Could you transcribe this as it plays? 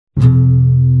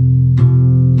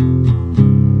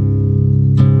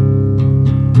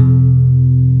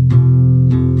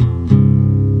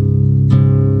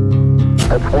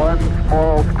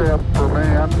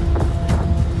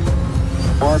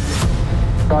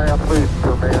I am pleased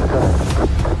to mankind.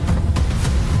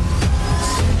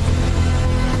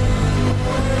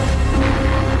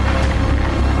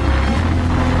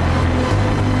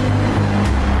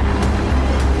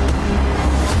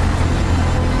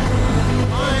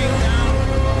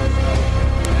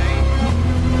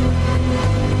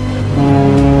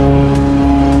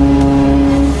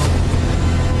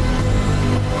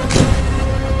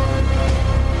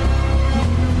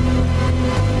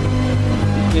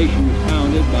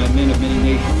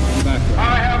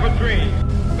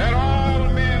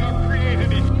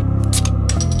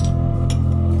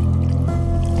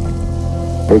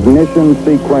 Ignition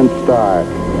sequence start.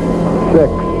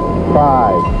 6,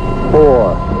 5,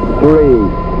 4,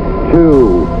 3,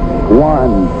 2,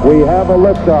 1. We have a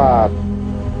liftoff.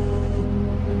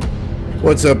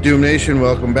 What's up, Doom Nation?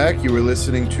 Welcome back. You were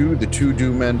listening to the Two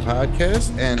Doom Men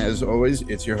podcast, and as always,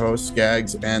 it's your host,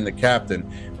 Skaggs, and the Captain.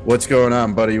 What's going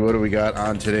on, buddy? What do we got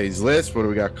on today's list? What do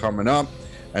we got coming up?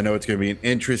 I know it's going to be an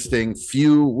interesting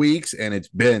few weeks, and it's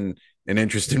been an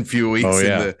interesting few weeks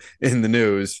in the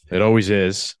news. It always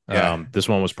is. Yeah. This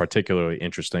one was particularly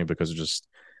interesting because of just,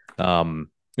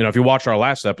 if you watch our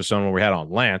last episode when we had on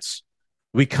Lance,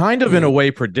 we kind of in a way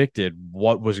predicted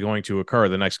what was going to occur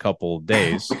the next couple of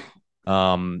days.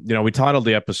 We titled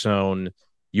the episode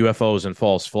UFOs and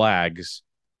False Flags.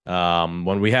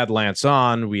 When we had Lance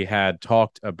on, we had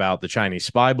talked about the Chinese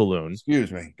spy balloon.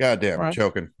 Excuse me. Goddamn, All right. I'm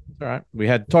choking. All right. We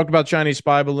had talked about Chinese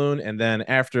spy balloon, and then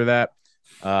after that,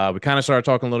 we kind of started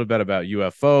talking a little bit about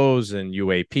UFOs and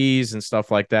UAPs and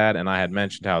stuff like that. And I had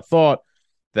mentioned how I thought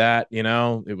that,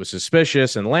 it was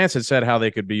suspicious. And Lance had said how they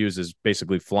could be used as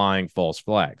basically flying false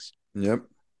flags. Yep.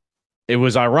 It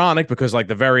was ironic because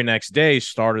the very next day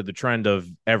started the trend of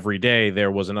every day there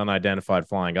was an unidentified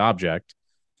flying object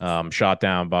shot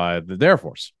down by the Air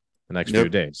Force the next few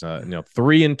days.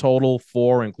 3 in total,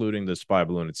 4 including the spy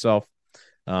balloon itself.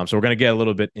 So we're going to get a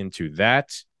little bit into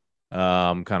that.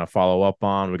 Kind of follow up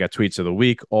on. We got tweets of the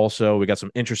week. Also, we got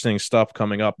some interesting stuff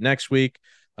coming up next week.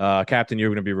 Captain, you're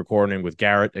going to be recording with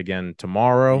Garrett again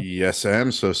tomorrow. Yes, I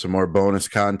am. So some more bonus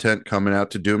content coming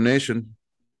out to Doom Nation.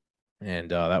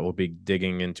 And that will be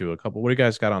digging into a couple. What do you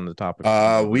guys got on the topic?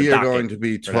 We are going to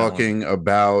be talking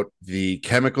about the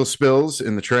chemical spills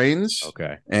in the trains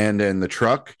and in the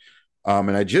truck.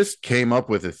 And I just came up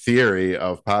with a theory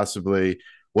of possibly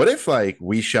what if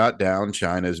we shot down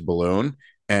China's balloon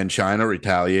and China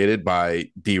retaliated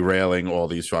by derailing all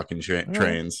these fucking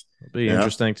trains. It'll be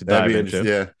interesting to dive into.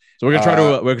 Yeah. So we're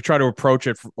gonna try to approach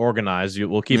it organized.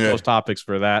 We'll keep those topics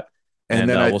for that, and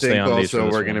then we'll think stay on also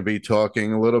we're going to be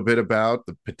talking a little bit about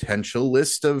the potential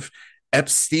list of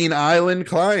Epstein Island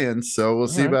clients. So we'll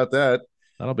see about that.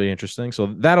 That'll be interesting.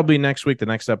 So that'll be next week. The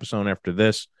next episode after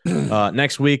this.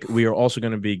 Next week we are also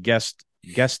going to be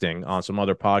guesting on some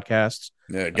other podcasts.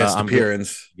 Yeah, guest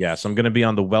appearance. Yes, I'm going to be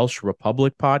on the Welsh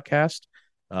Republic podcast.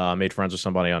 Made friends with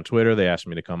somebody on Twitter. They asked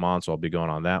me to come on, so I'll be going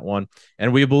on that one.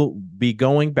 And we will be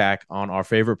going back on our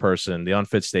favorite person, the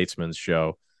Unfit Statesman's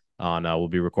show. We'll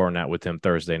be recording that with him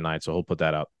Thursday night, so he'll put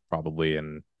that up probably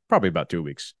about 2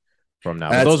 weeks from now.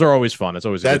 But those are always fun. It's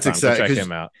always a good time to check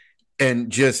him out. And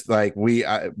just we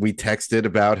texted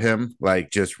about him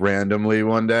just randomly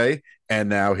one day, and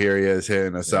now here he is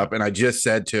hitting us up. And I just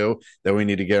said too that we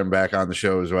need to get him back on the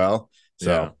show as well.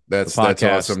 So that's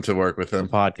awesome to work with him.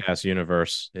 The podcast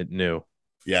universe, it knew.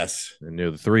 Yes, it knew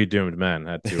the 3 doomed men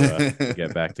had to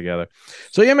get back together.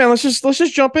 So yeah, man, let's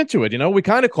just jump into it. We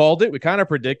kind of called it. We kind of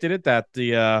predicted it that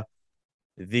the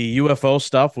UFO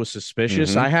stuff was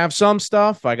suspicious. I have some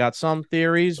stuff. I got some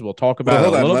theories. We'll talk about it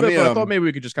a little bit, but I thought maybe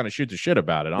we could just kind of shoot the shit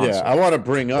about it, honestly. Yeah, I want to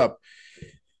bring up,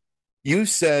 you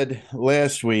said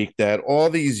last week that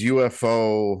all these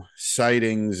UFO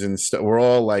sightings and stuff were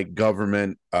all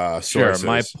government sources. Sure,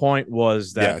 my point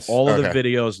was that all of the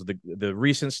videos, the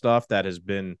recent stuff that has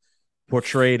been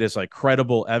portrayed as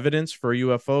credible evidence for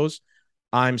UFOs,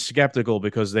 I'm skeptical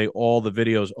because all the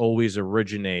videos always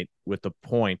originate with the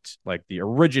point, the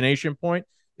origination point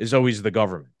is always the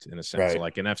government in a sense,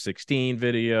 like an F-16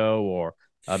 video or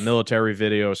a military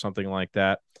video or something like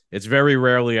that. It's very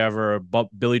rarely ever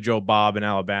Billy Joe Bob in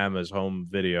Alabama's home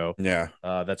video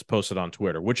that's posted on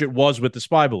Twitter, which it was with the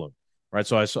spy balloon, right?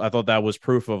 So I thought that was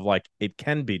proof of it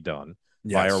can be done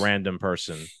by a random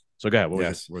person. So go ahead. What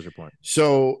was your point?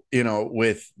 So,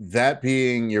 with that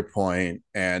being your point,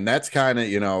 and that's kind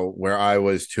of, where I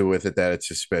was too with it, that it's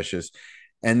suspicious.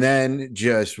 And then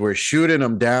we're shooting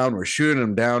them down. We're shooting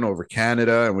them down over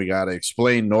Canada, and we got to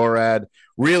explain NORAD,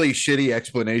 really shitty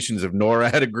explanations of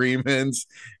NORAD agreements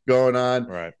going on.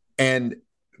 Right.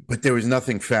 But there was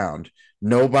nothing found.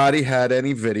 Nobody had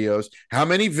any videos. How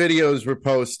many videos were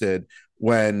posted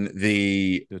when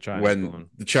the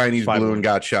Chinese balloon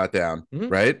got shot down,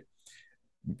 right?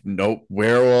 Nope.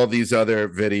 Where are all these other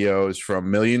videos from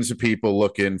millions of people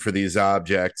looking for these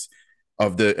objects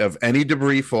of any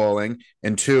debris falling?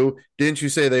 And two, didn't you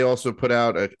say they also put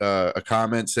out a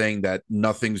comment saying that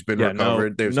nothing's been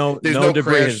recovered? There's no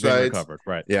debris has been recovered.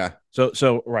 Right. Yeah.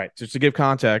 So right. Just to give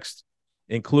context,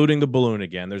 including the balloon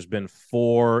again, there's been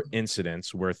 4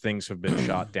 incidents where things have been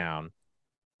shot down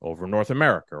over North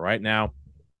America. Right now,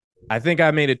 I think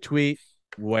I made a tweet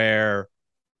where,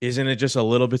 isn't it just a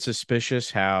little bit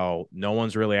suspicious how no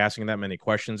one's really asking that many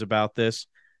questions about this?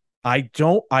 I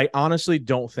honestly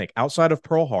don't think, outside of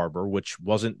Pearl Harbor, which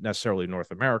wasn't necessarily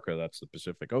North America, that's the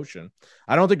Pacific Ocean,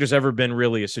 I don't think there's ever been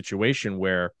really a situation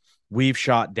where we've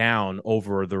shot down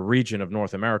over the region of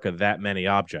North America that many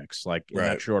objects, like in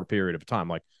that short period of time.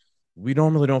 Like, we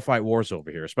normally don't fight wars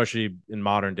over here, especially in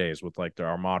modern days with like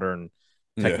our modern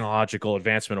technological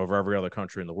advancement over every other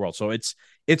country in the world. So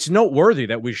it's noteworthy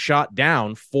that we shot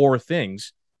down 4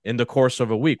 things in the course of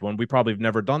a week when we probably have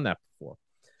never done that before.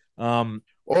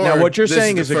 Now, what you're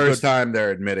saying is the first time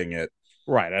they're admitting it.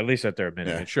 Right, at least that they're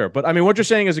admitting it, sure. But, I mean, what you're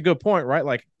saying is a good point, right?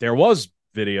 Like, there was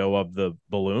video of the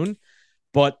balloon,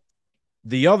 but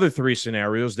the other 3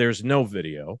 scenarios, there's no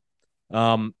video.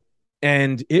 And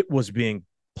it was being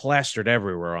plastered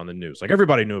everywhere on the news. Like,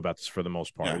 everybody knew about this for the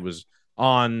most part. It was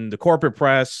on the corporate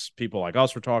press. People like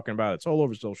us were talking about it. It's all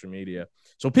over social media.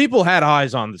 So people had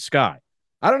eyes on the sky.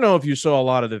 I don't know if you saw a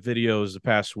lot of the videos the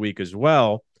past week as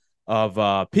well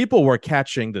of people were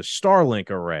catching the Starlink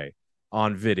array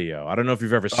on video. I don't know if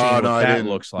you've ever seen what that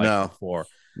looks like before.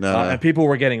 And people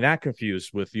were getting that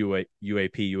confused with UAP,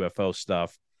 UFO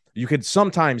stuff. You could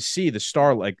sometimes see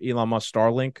the Elon Musk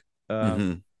Starlink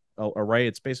array.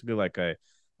 It's basically like a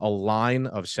line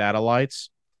of satellites.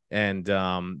 And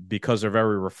because they're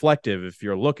very reflective, if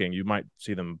you're looking, you might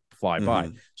see them fly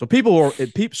by. So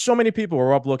so many people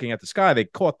were up looking at the sky. They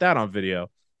caught that on video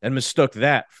and mistook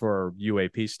that for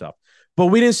UAP stuff. But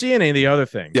we didn't see any of the other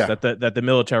things that the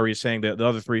military is saying, that the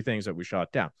other 3 things that we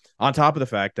shot down. On top of the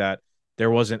fact that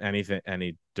there wasn't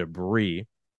any debris,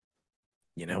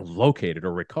 located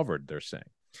or recovered, they're saying.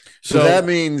 So that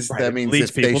means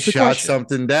if they shot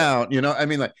something down, I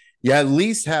mean, like, you at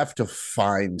least have to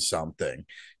find something,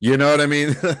 you know what I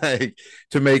mean? Like,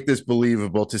 to make this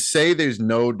believable, to say there's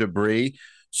no debris.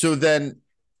 So then,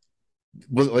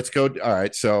 well, let's go. All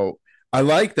right. So I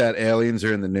like that aliens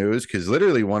are in the news, because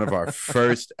literally one of our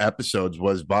first episodes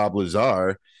was Bob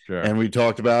Lazar, and we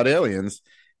talked about aliens.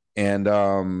 And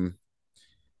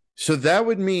so that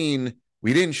would mean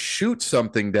we didn't shoot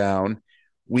something down.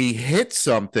 We hit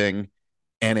something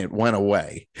and it went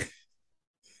away.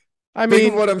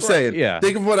 Think of what I'm saying. Yeah.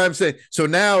 Think of what I'm saying. So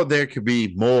now there could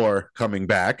be more coming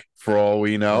back for all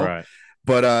we know. Right.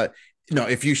 But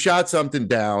if you shot something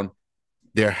down,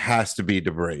 there has to be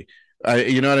debris.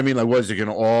 You know what I mean? Like, was it going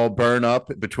to all burn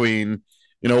up between?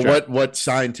 What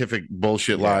scientific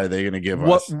bullshit lie are they going to give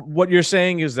us? What you're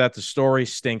saying is that the story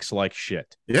stinks like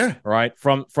shit. Yeah. Right.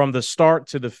 From the start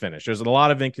to the finish, there's a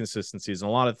lot of inconsistencies and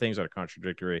a lot of things that are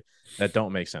contradictory that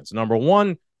don't make sense. Number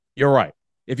one, you're right.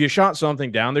 If you shot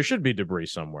something down, there should be debris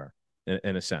somewhere,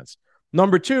 in a sense.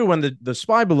 Number two, when the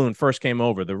spy balloon first came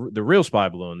over, the real spy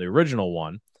balloon, the original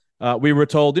one, we were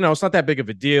told, it's not that big of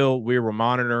a deal. We were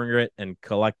monitoring it and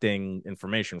collecting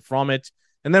information from it.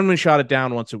 And then we shot it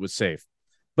down once it was safe.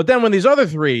 But then when these other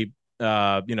 3,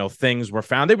 things were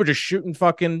found, they were just shooting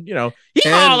fucking,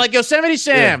 like Yosemite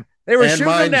Sam. They were shooting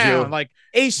them down like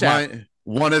ASAP.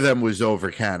 One of them was over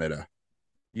Canada.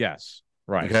 Yes.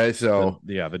 Right. Okay. So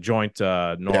the joint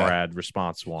NORAD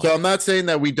response one. So I'm not saying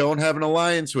that we don't have an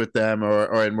alliance with them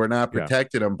and we're not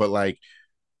protecting them, but like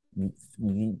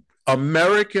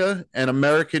America and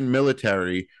American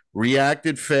military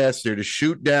reacted faster to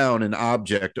shoot down an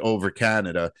object over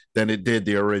Canada than it did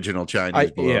the original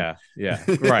Chinese balloon. Yeah.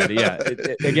 Right. Yeah.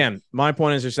 Again, my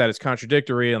point is just that it's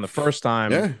contradictory. And the first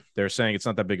time they're saying it's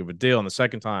not that big of a deal. And the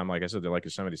second time, like I said, they're like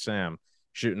Yosemite Sam,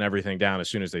 shooting everything down as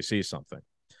soon as they see something.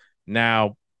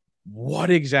 Now,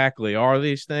 what exactly are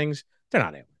these things? They're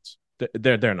not aliens.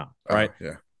 They're not, right?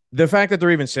 Yeah. The fact that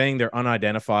they're even saying they're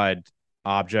unidentified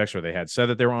objects, or they had said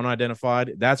that they were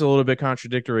unidentified, that's a little bit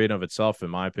contradictory in of itself, in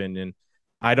my opinion.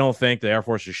 I don't think the Air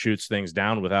Force just shoots things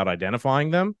down without identifying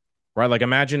them, right? Like,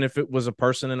 imagine if it was a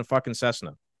person in a fucking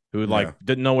Cessna who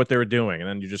didn't know what they were doing, and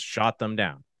then you just shot them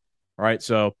down, right?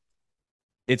 So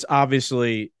it's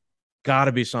obviously got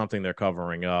to be something they're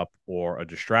covering up, or a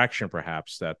distraction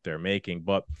perhaps that they're making.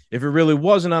 But if it really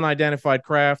was an unidentified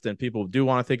craft and people do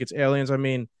want to think it's aliens, I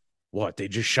mean, what, they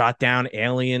just shot down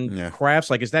alien crafts?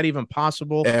 Like, is that even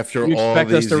possible? After you all expect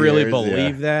these us to really years,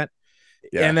 believe that?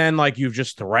 And then like you've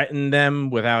just threatened them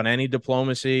without any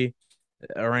diplomacy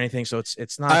or anything. So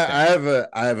it's not.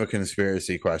 I have a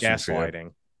conspiracy question.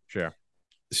 Gaslighting. Sure.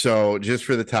 So just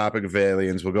for the topic of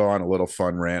aliens, we'll go on a little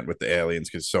fun rant with the aliens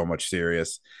because so much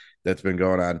serious that's been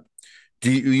going on.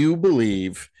 Do you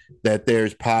believe that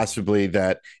there's possibly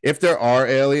that if there are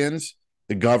aliens,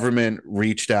 the government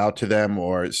reached out to them,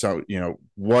 or so,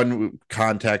 one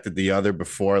contacted the other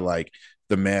before like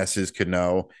the masses could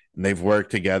know, and they've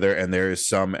worked together and there is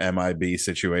some MIB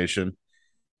situation?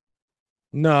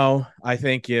 No, I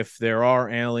think if there are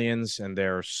aliens and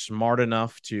they're smart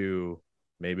enough to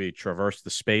maybe traverse the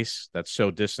space that's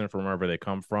so distant from wherever they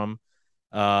come from,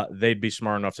 they'd be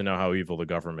smart enough to know how evil the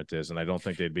government is, and I don't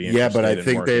think they'd be interested. Yeah, but I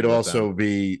think they'd also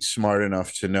be smart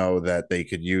enough to know that they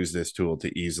could use this tool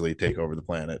to easily take over the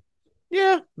planet.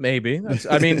 Yeah, maybe.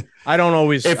 I mean, I don't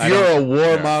always. If you're a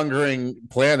warmongering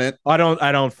planet, I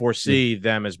don't foresee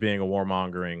them as being a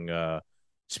warmongering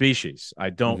species. I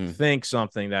don't think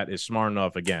something that is smart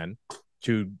enough, again,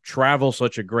 to travel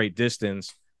such a great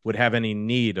distance would have any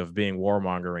need of being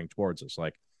warmongering towards us.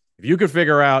 Like, if you could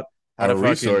figure out how to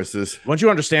resources, once you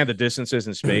understand the distances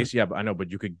in space, but I know, but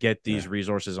you could get these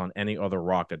resources on any other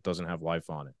rock that doesn't have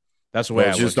life on it. That's the way.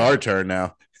 It's just our turn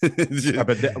now.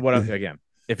 Again,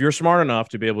 if you're smart enough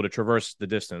to be able to traverse the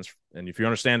distance, and if you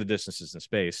understand the distances in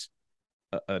space,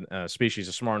 a species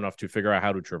is smart enough to figure out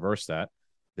how to traverse that,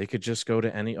 they could just go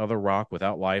to any other rock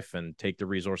without life and take the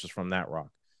resources from that rock.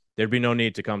 There'd be no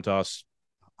need to come to us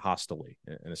hostily,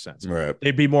 in a sense. Right.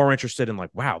 They'd be more interested in like,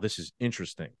 wow, this is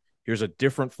interesting. Here's a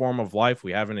different form of life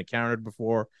we haven't encountered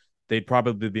before. They'd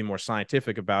probably be more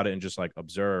scientific about it and just like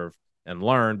observe and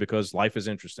learn, because life is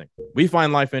interesting. We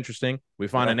find life interesting. We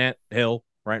find an ant hill,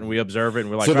 right, and we observe it, and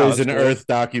we're like, so wow, there's an cool. Earth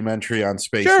documentary on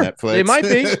Space sure, Netflix. They might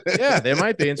be. Yeah, they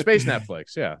might be in Space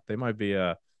Netflix. Yeah, they might be.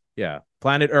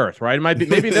 Planet Earth, right? It might be.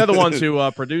 Maybe they're the ones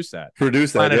who produce that.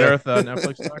 Planet Earth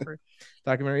Netflix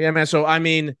documentary. Yeah, man. So I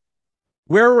mean,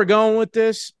 where we're going with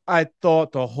this, I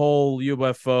thought the whole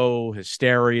UFO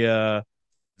hysteria,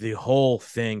 the whole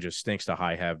thing just stinks to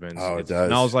high heavens. Oh, it does.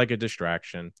 Smells like a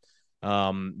distraction.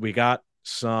 We got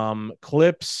some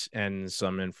clips and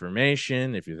some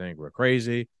information. If you think we're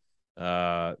crazy,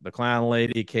 the clown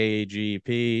lady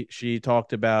KGP, she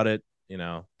talked about it.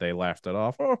 They laughed it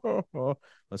off.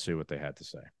 Let's see what they had to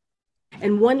say.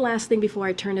 And one last thing before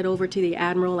I turn it over to the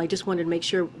Admiral, I just wanted to make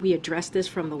sure we address this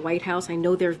from the White House. I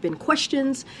know there have been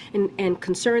questions and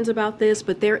concerns about this,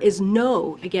 but there is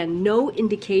no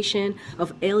indication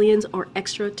of aliens or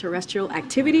extraterrestrial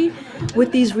activity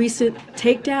with these recent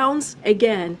takedowns.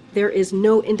 Again, there is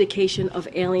no indication of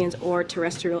aliens or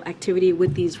terrestrial activity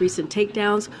with these recent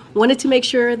takedowns. Wanted to make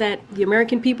sure that the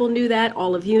American people knew that,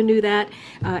 all of you knew that,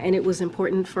 and it was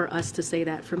important for us to say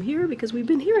that from here because we've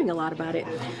been hearing a lot about it.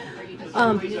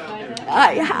 I'm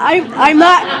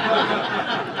not.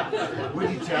 Would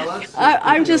you tell us?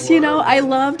 I'm just, I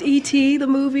loved E.T. the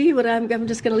movie, but I'm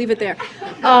just going to leave it there.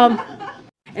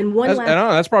 And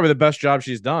that's probably the best job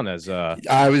she's done as.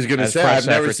 I was going to say, I've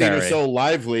never seen her so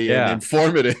lively and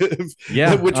informative.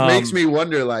 Yeah, which makes me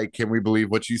wonder, like, can we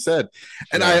believe what she said?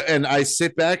 And I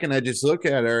sit back and I just look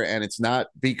at her, and it's not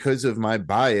because of my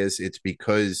bias; it's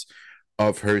because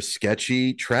of her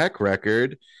sketchy track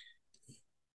record.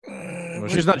 Well,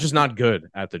 she's not good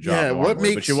at the job. Yeah,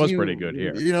 normally, but she was pretty good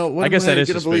here. What I guess that is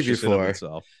going to believe you for?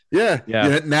 Itself. Yeah.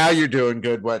 Now you're doing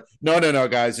good. What? No,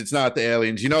 guys, it's not the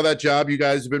aliens. You know that job you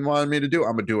guys have been wanting me to do?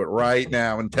 I'm gonna do it right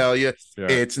now and tell you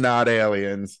it's not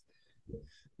aliens.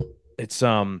 It's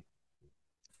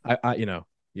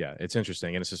it's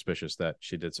interesting and it's suspicious that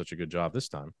she did such a good job this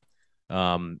time.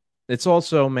 It's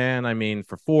also, man, I mean,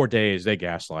 for 4 days they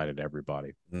gaslighted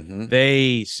everybody. Mm-hmm.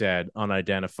 They said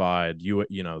unidentified,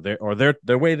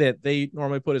 their way that they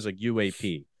normally put is like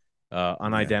UAP,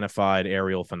 unidentified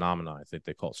aerial phenomena, I think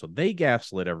they call it. So they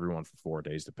gaslit everyone for 4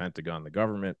 days, the Pentagon, the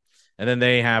government, and then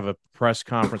they have a press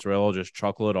conference where they'll just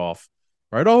chuckle it off,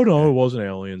 right? Oh no, it wasn't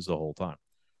aliens the whole time.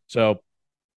 So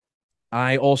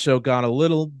I also got a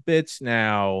little bit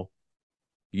now.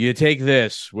 You take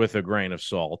this with a grain of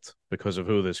salt because of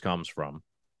who this comes from.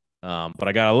 But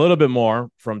I got a little bit more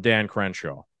from Dan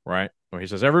Crenshaw, right? Where he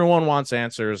says, everyone wants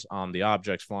answers on the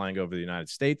objects flying over the United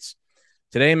States.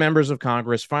 Today, members of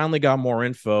Congress finally got more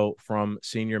info from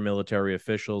senior military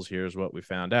officials. Here's what we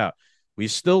found out. We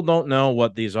still don't know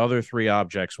what these other 3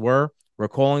 objects were. We're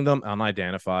calling them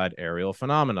unidentified aerial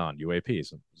phenomenon,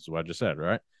 UAPs. This is what I just said,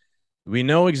 right? We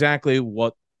know exactly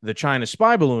what the China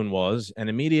spy balloon was, and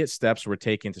immediate steps were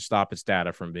taken to stop its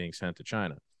data from being sent to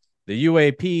China. The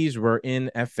UAPs were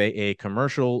in FAA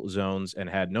commercial zones and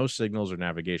had no signals or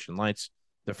navigation lights.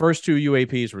 The first 2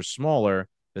 UAPs were smaller,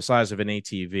 the size of an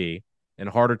ATV, and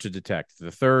harder to detect.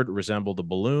 The third resembled a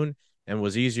balloon and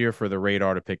was easier for the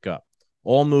radar to pick up.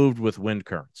 All moved with wind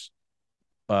currents.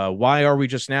 Why are we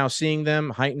just now seeing them?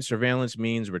 Heightened surveillance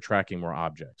means we're tracking more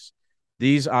objects.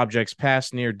 These objects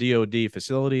passed near DoD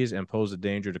facilities and pose a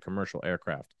danger to commercial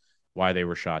aircraft. Why they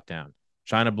were shot down.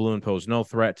 China balloon posed no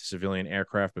threat to civilian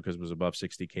aircraft because it was above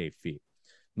 60K feet.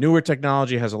 Newer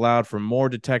technology has allowed for more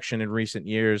detection in recent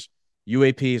years.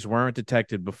 UAPs weren't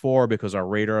detected before because our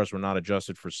radars were not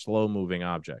adjusted for slow-moving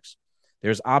objects.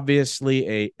 There's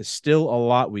obviously still a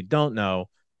lot we don't know.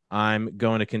 I'm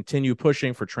going to continue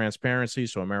pushing for transparency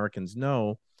so Americans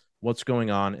know what's going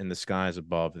on in the skies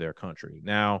above their country.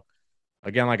 Now,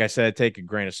 again, like I said, take a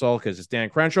grain of salt because it's Dan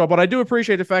Crenshaw, but I do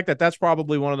appreciate the fact that that's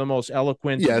probably one of the most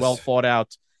eloquent,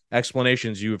 well-thought-out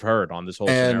explanations you've heard on this whole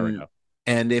scenario.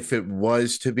 And if it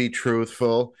was to be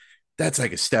truthful, that's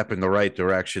like a step in the right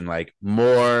direction. Like,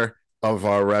 more of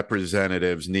our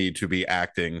representatives need to be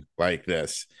acting like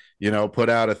this. You know, put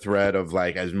out a thread of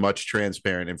like as much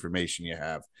transparent information you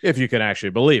have, if you can actually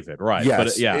believe it, right? Yes.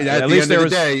 But yeah, at the end of the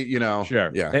day, you know,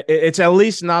 sure, yeah, it's at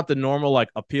least not the normal like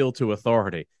appeal to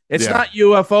authority. It's not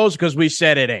UFOs because we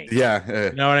said it ain't. Yeah,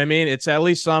 you know what I mean. It's at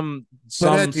least some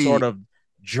sort of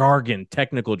jargon,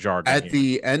 technical jargon. At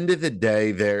the end of the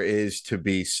day, there is to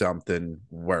be something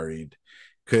worried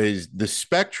because the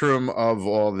spectrum of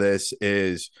all this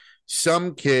is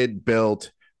some kid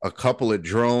built a couple of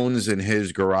drones in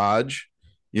his garage,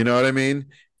 you know what I mean?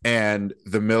 And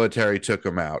the military took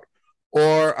them out.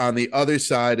 Or on the other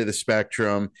side of the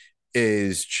spectrum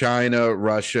is China,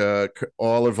 Russia,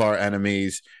 all of our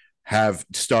enemies have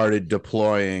started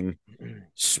deploying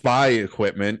spy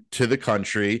equipment to the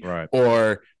country, right?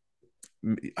 Or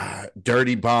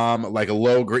dirty bomb, like a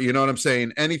low grade, you know what I'm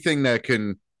saying? Anything that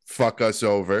can fuck us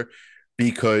over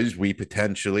because we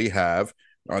potentially have,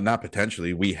 or not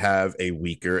potentially, we have a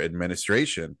weaker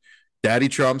administration. Daddy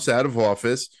Trump's out of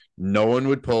office. No one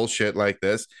would pull shit like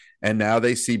this. And now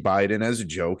they see Biden as a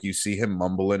joke. You see him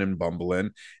mumbling and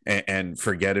bumbling and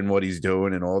forgetting what he's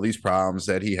doing and all these problems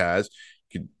that he has.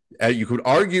 You could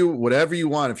argue whatever you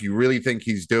want if you really think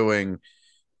he's doing,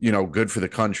 you know, good for the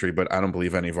country, but I don't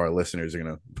believe any of our listeners are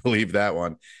going to believe that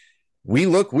one. We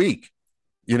look weak.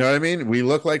 You know what I mean? We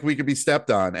look like we could be stepped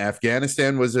on.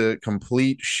 Afghanistan was a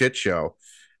complete shit show.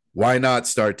 Why not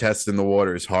start testing the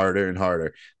waters harder and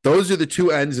harder? Those are the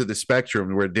two ends of the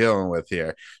spectrum we're dealing with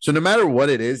here. So no matter what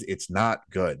it is, it's not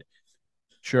good.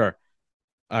 Sure.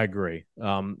 I agree.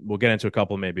 We'll get into a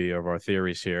couple maybe of our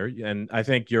theories here. And I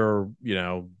think you're, you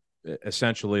know,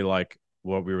 essentially like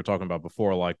what we were talking about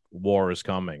before, like war is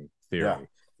coming theory,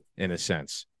 in a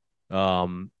sense.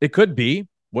 It could be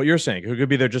what you're saying. It could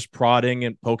be they're just prodding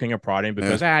and poking and prodding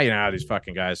because, you know, these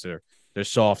fucking guys, they're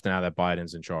soft now that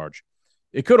Biden's in charge.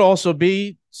 It could also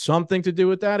be something to do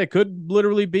with that. It could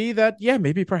literally be that,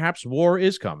 maybe perhaps war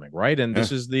is coming, right? And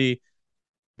this is the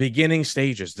beginning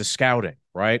stages, the scouting,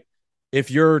 right?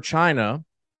 If you're China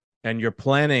and you're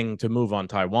planning to move on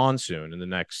Taiwan soon in the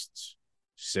next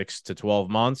 6 to 12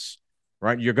 months,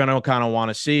 right? You're going to kind of want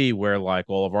to see where like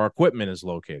all of our equipment is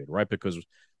located, right? Because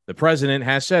the president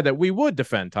has said that we would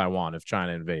defend Taiwan if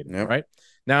China invaded, right?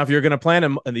 Now, if you're going to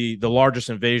plan the largest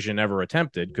invasion ever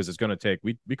attempted, because it's going to take,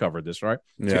 we covered this, right?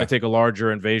 It's going to take a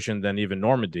larger invasion than even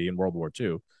Normandy in World War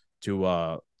II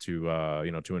to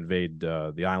invade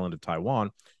the island of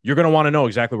Taiwan. You're going to want to know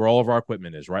exactly where all of our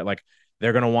equipment is, right? Like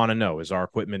they're going to want to know, is our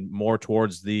equipment more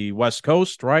towards the West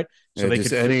Coast, right? So they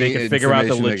can figure out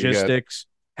the logistics.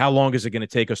 How long is it going to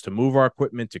take us to move our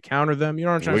equipment to counter them? You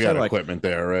know what I'm trying to say? We got equipment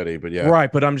there already, but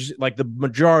right. But I'm just like the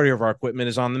majority of our equipment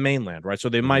is on the mainland, right? So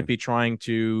they might be trying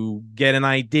to get an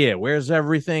idea. Where's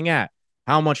everything at?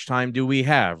 How much time do we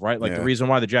have, right? Like the reason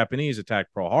why the Japanese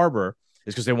attacked Pearl Harbor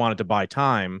is because they wanted to buy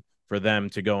time for them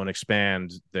to go and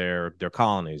expand their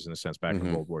colonies in a sense back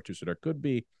in World War II. So there could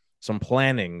be some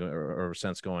planning or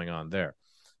sense going on there.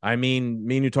 I mean,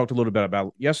 me and you talked a little bit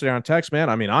about yesterday on text, man.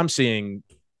 I mean, I'm seeing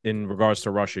in regards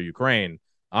to Russia, Ukraine,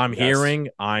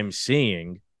 I'm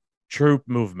seeing troop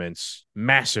movements,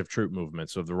 massive troop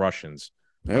movements of the Russians.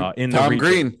 In Tom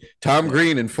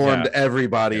Green informed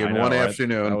everybody in one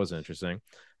afternoon. That was interesting.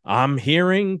 I'm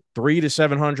hearing 300,000 to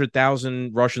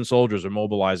 700,000 Russian soldiers are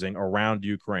mobilizing around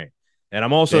Ukraine. And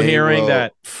I'm also hearing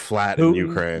that flatten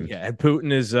Ukraine. Yeah, and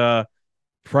Putin is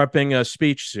prepping a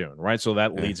speech soon, right? So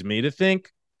that leads me to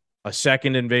think a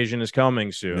second invasion is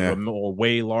coming soon, a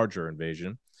way larger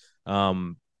invasion.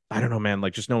 I don't know, man,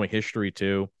 like just knowing history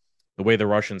too, the way the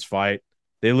Russians fight,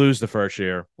 they lose the first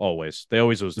year always. They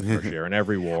always lose the first year in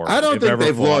every war. I don't think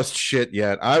they've lost shit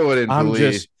yet. I wouldn't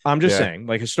believe. I'm just saying,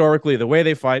 like historically, the way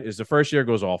they fight is the first year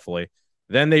goes awfully.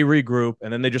 Then they regroup,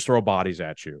 and then they just throw bodies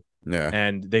at you. Yeah.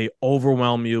 And they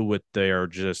overwhelm you with they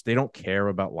don't care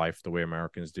about life the way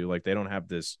Americans do. Like, they don't have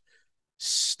this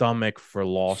stomach for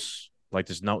loss. Like,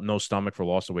 there's no stomach for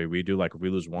loss the way we do. Like, if we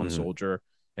lose one soldier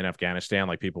in Afghanistan,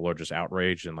 like, people are just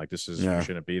outraged and like, we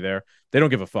shouldn't be there. They don't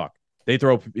give a fuck. They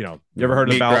throw, you ever heard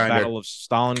of the Battle of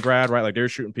Stalingrad, right? Like, they're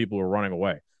shooting people who are running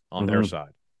away on their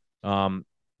side.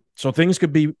 So things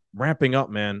could be ramping up,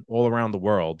 man, all around the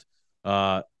world.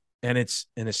 And it's,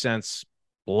 in a sense,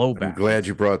 blowback. I'm glad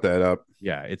you brought that up.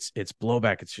 Yeah, it's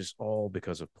blowback. It's just all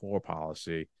because of poor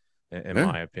policy, in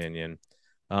my opinion.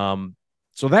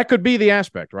 So that could be the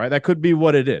aspect, right? That could be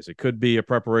what it is. It could be a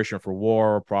preparation for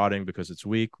war or prodding because it's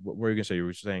weak. What were you going to say? You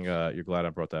were saying you're glad I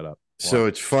brought that up. So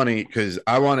it's funny because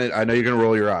I know you're going to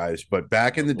roll your eyes, but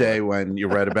back in the day when you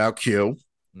read about Q,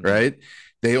 right,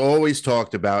 they always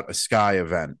talked about a sky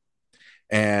event.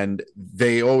 And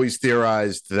they always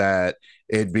theorized that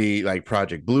it'd be like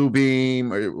Project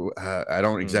Bluebeam, or I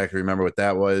don't exactly remember what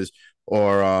that was,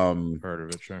 or heard of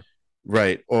it, sure,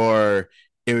 right, or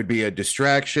it would be a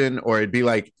distraction, or it'd be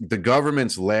like the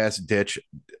government's last ditch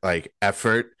like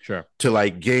effort to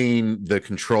like gain the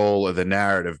control of the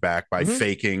narrative back by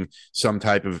faking some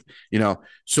type of,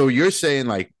 So you're saying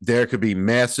like there could be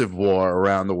massive war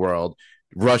around the world.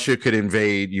 Russia could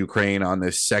invade Ukraine on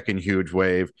this second huge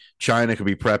wave. China could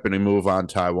be prepping to move on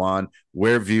Taiwan.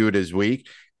 We're viewed as weak.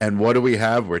 And what do we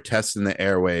have? We're testing the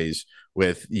airways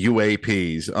with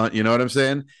UAPs. You know what I'm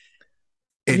saying?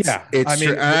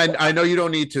 I know you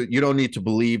don't need to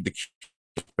believe the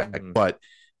fact, but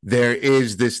there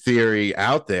is this theory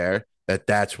out there that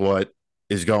that's what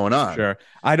is going on. Sure.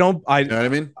 You know what I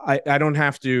mean? I don't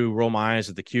have to roll my eyes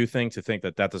at the Q thing to think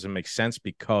that doesn't make sense,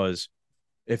 because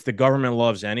if the government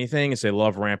loves anything, it's they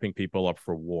love ramping people up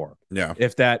for war. Yeah.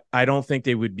 I don't think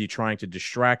they would be trying to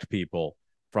distract people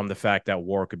from the fact that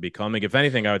war could be coming. If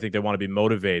anything, I would think they want to be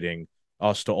motivating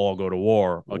us to all go to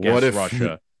war against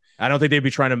Russia. I don't think they'd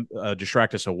be trying to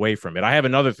distract us away from it. I have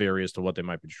another theory as to what they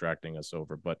might be distracting us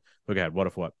over, but look ahead. What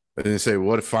if what? I didn't say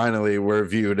what if finally we're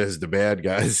viewed as the bad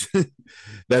guys.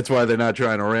 That's why they're not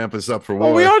trying to ramp us up for war.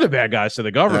 Well, we are the bad guys to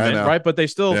the government, right? But they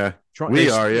still They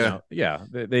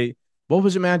what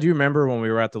was it, man? Do you remember when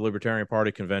we were at the Libertarian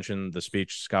Party convention, the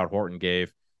speech Scott Horton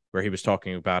gave, where he was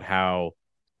talking about how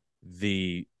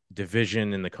the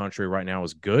division in the country right now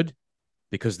is good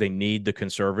because they need the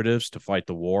conservatives to fight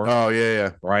the war? Oh,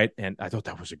 yeah. Right. And I thought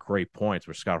that was a great point,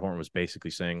 where Scott Horton was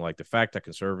basically saying, like, the fact that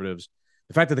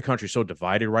the country's so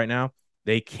divided right now,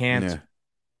 they can't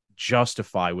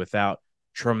justify without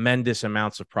tremendous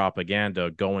amounts of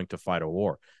propaganda going to fight a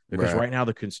war, because right now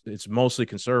it's mostly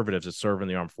conservatives that serve in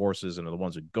the armed forces and are the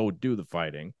ones that go do the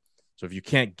fighting. So if you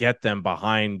can't get them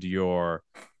behind your,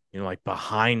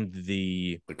 behind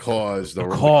the cause,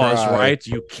 right,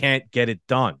 you can't get it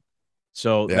done.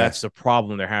 So that's the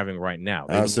problem they're having right now.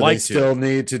 They still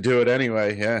need to do it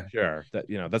anyway. Yeah, sure.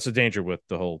 That's a danger with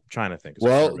the whole China thing.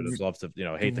 Well, conservatives love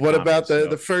to hate. What about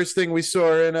the first thing we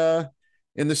saw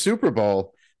in the Super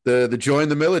Bowl? The join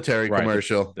the military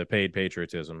commercial, the paid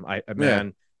patriotism.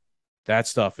 Man, that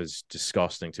stuff is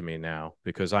disgusting to me now,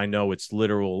 because I know it's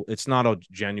literal. It's not a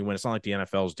genuine. It's not like the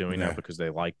NFL is doing that because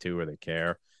they like to or they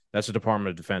care. That's the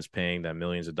Department of Defense paying them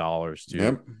millions of dollars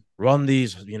to run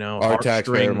these, our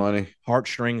taxpayer money,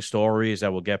 heartstring stories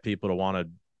that will get people to want to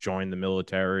join the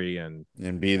military and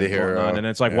be the hero. And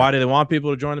it's like, why do they want people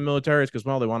to join the military? It's because,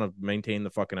 they want to maintain the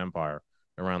fucking empire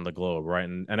around the globe, right?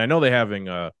 And I know they're having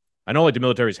I know, like, the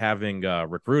military is having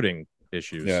recruiting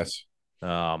issues. Yes.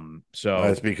 So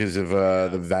that's because of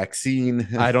the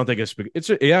vaccine. I don't think it's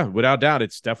without doubt,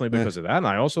 it's definitely because of that. And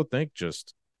I also think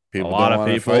just a lot of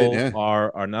people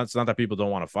are not. It's not that people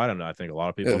don't want to fight them. I think a lot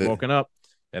of people have woken up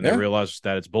and they realize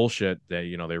that it's bullshit.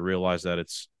 They realize that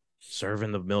it's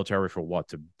serving the military for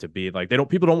what, to be like,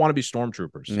 people don't want to be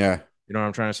stormtroopers. Yeah. You know what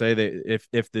I'm trying to say?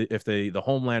 If the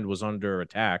homeland was under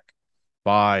attack,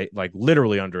 by like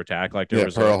literally under attack, like there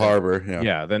was Pearl Harbor,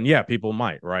 then people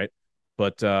might, right?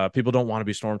 But people don't want to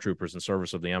be stormtroopers in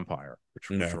service of the empire, which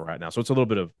we're right now. So it's a little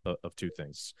bit of two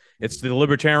things. It's the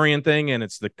libertarian thing and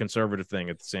it's the conservative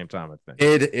thing at the same time, I think.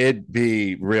 It'd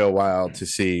be real wild to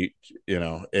see,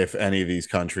 if any of these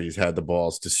countries had the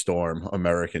balls to storm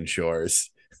American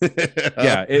shores.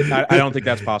 I don't think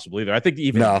that's possible either. I think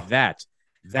even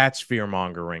that's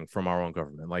fear-mongering from our own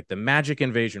government. Like the magic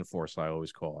invasion force, I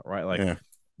always call it, right? Like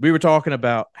we were talking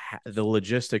about the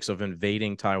logistics of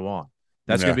invading Taiwan.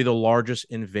 That's going to be the largest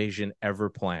invasion ever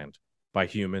planned by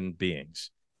human beings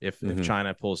if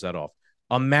China pulls that off.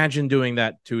 Imagine doing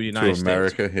that to the United States,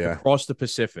 America, across the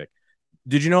Pacific.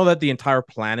 Did you know that the entire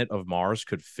planet of Mars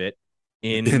could fit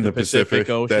in the Pacific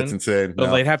Ocean. That's insane.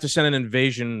 So they'd have to send an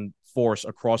invasion force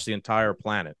across the entire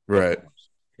planet. Right.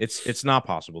 It's not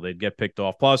possible. They'd get picked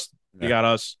off. Plus, you got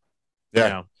us.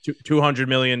 Yeah. 200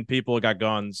 million people got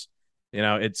guns.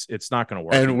 It's not going to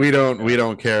work. And we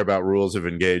don't care about rules of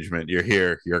engagement. You're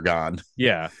here, you're gone.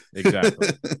 Yeah, exactly.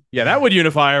 Yeah, that would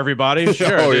unify everybody.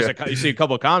 Sure. You see a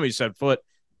couple of commies set foot.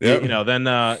 Yep. Then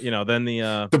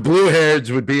the blue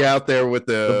hairs would be out there with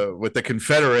the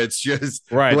Confederates just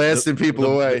blasting people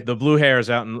away. The blue hairs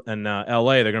out in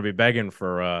L.A. They're going to be begging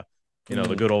for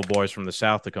the good old boys from the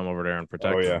South to come over there and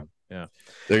protect them. Yeah,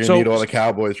 they're going to need all the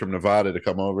cowboys from Nevada to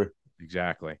come over.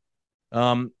 Exactly.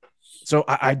 So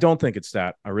I don't think it's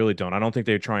that. I really don't. I don't think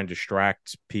they try and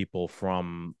distract people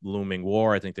from looming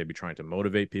war. I think they'd be trying to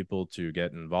motivate people to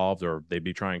get involved, or they'd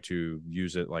be trying to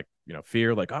use it like,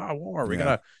 fear, like, war. We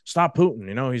got to stop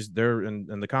Putin. He's there,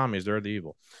 and the commies, they're the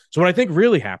evil. So what I think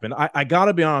really happened, I got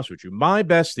to be honest with you. My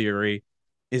best theory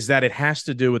is that it has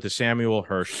to do with the Samuel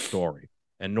Hersh story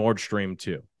and Nord Stream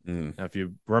 2. Now, if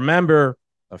you remember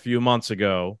a few months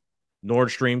ago,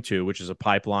 Nord Stream 2, which is a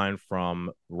pipeline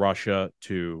from Russia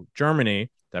to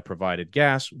Germany that provided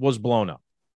gas, was blown up.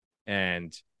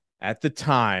 And at the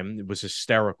time, it was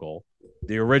hysterical.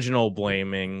 The original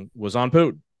blaming was on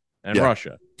Putin and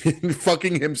Russia.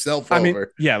 Fucking himself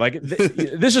over.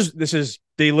 This is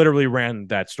they literally ran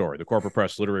that story. The corporate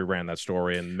press literally ran that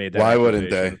story and made that. Why wouldn't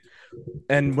they?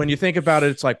 And when you think about it,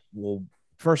 it's like, well,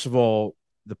 first of all,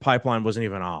 the pipeline wasn't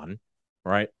even on,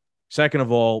 right? Second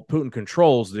of all, Putin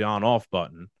controls the on-off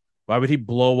button. Why would he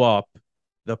blow up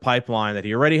the pipeline that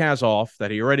he already has off,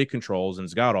 that he already controls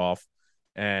and's got off?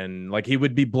 And like he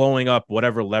would be blowing up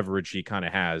whatever leverage he kind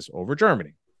of has over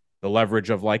Germany. The leverage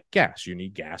of like gas. You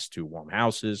need gas to warm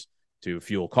houses, to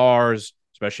fuel cars,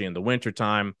 especially in the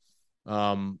wintertime.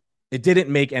 It didn't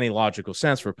make any logical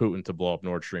sense for Putin to blow up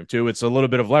Nord Stream 2. It's a little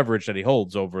bit of leverage that he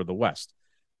holds over the West.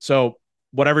 So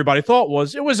what everybody thought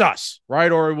was it was us,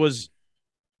 right? Or it was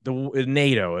the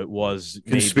NATO. It was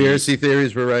conspiracy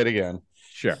theories were right again.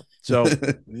 Sure. So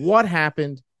what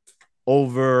happened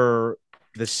over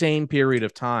the same period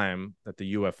of time that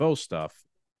the UFO stuff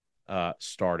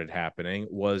started happening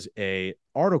was a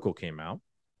article came out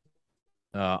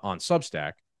on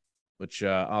Substack, which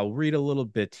I'll read a little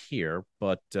bit here,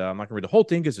 but I'm not gonna read the whole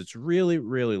thing because it's really,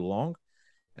 really long.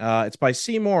 It's by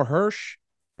Seymour Hersh.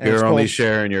 You're only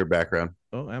sharing your background.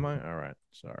 Oh, am I? All right.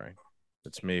 Sorry.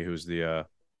 It's me who's the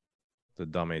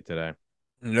dummy today.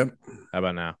 Yep. How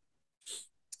about now?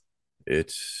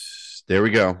 There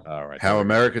we go. All right. How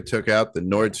America took out the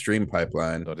Nord Stream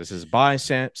pipeline. So this is by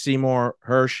Seymour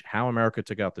Hersh. How America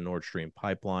took out the Nord Stream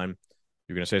pipeline.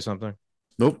 You're going to say something?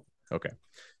 Nope. Okay.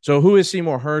 So who is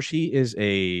Seymour Hersh? He is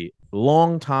a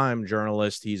longtime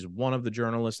journalist. He's one of the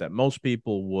journalists that most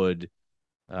people would,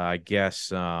 I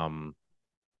guess,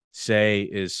 say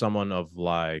is someone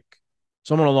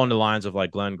along the lines of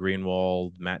like Glenn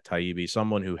Greenwald, Matt Taibbi,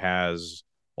 someone who has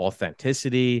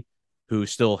authenticity, who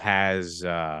still has,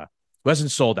 who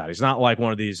hasn't sold out. He's not like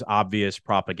one of these obvious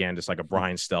propagandists like a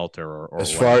Brian Stelter or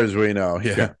as far as we know.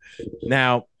 Yeah.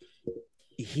 Now,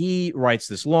 he writes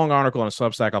this long article on a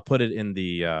Substack. I'll put it in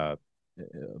the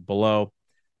below.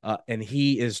 And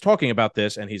he is talking about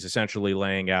this, and he's essentially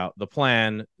laying out the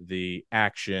plan, the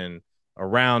action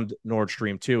around Nord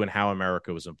Stream 2 and how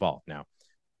America was involved. Now,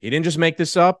 he didn't just make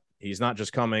this up. He's not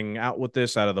just coming out with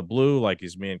this out of the blue like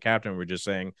he's me and Captain. We're just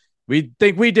saying, we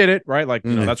think we did it, right? Like,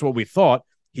 that's what we thought.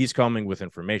 He's coming with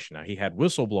information. Now, he had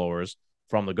whistleblowers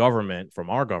from the government, from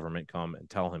our government, come and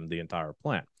tell him the entire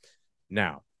plan.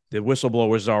 Now, the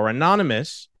whistleblowers are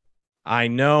anonymous. I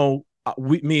know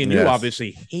me and you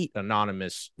obviously hate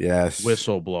anonymous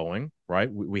whistleblowing, right?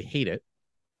 We hate it.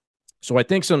 So I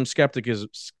think some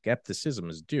skepticism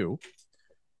is due.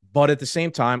 But at the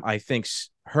same time, I think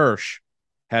Hersh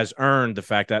has earned the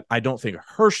fact that I don't think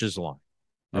Hersh is lying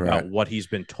about what he's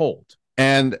been told.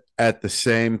 And at the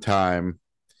same time,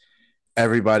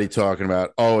 everybody talking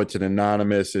about, it's an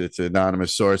anonymous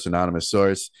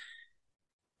source.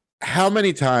 How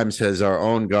many times has our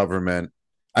own government,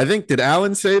 I think, did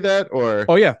Alan say that? Or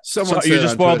someone you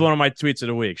just spoiled one of my tweets of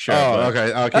the week. Sure.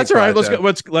 Okay. That's all right.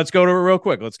 Let's go to it real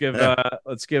quick. Let's give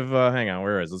hang on,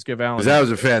 where is it? Let's give Alan. That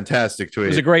was a fantastic tweet. It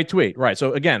was a great tweet. Right.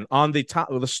 So again, on the top,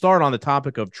 let's start on the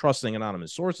topic of trusting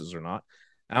anonymous sources or not.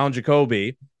 Alan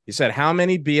Jacoby, he said, how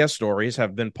many BS stories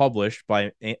have been published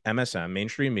by MSM,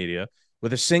 mainstream media,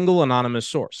 with a single anonymous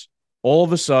source? All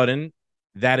of a sudden,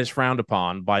 that is frowned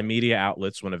upon by media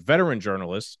outlets when a veteran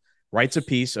journalist writes a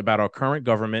piece about our current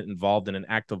government involved in an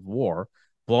act of war,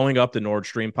 blowing up the Nord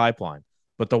Stream pipeline.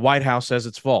 But the White House says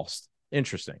it's false.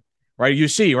 Interesting, right? You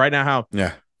see right now how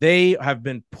They have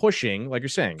been pushing, like you're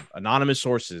saying, anonymous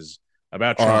sources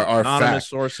about Trump, anonymous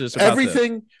sources about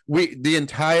everything. The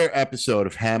entire episode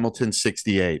of Hamilton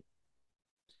 68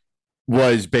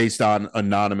 was based on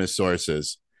anonymous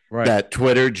sources that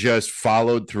Twitter just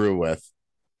followed through with.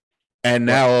 And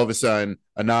now all of a sudden,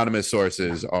 anonymous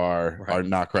sources are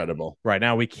not credible. Right.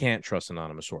 Now we can't trust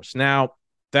anonymous source. Now,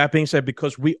 that being said,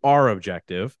 because we are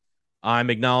objective, I'm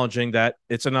acknowledging that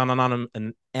it's an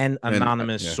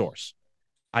anonymous source.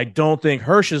 I don't think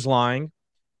Hersh is lying,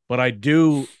 but I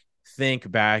do think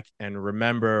back and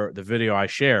remember the video I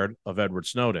shared of Edward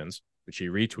Snowden's, which he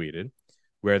retweeted,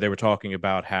 where they were talking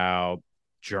about how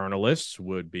journalists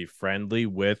would be friendly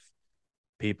with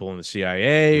people in the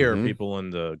CIA or people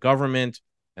in the government,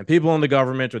 and people in the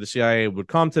government or the CIA would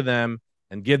come to them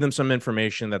and give them some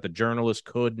information that the journalists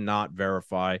could not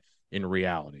verify in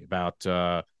reality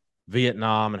about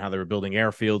Vietnam and how they were building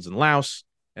airfields in Laos.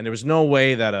 And there was no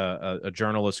way that a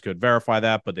journalist could verify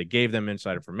that, but they gave them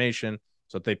inside information.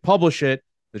 So if they publish it,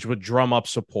 which would drum up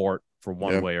support for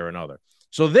one way or another.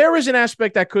 So there is an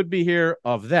aspect that could be here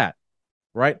of that,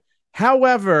 right?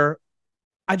 However,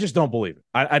 I just don't believe it.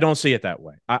 I don't see it that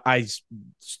way.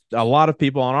 A lot of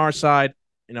people on our side,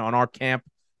 on our camp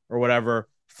or whatever,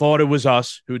 thought it was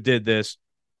us who did this.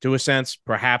 To a sense,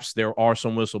 perhaps there are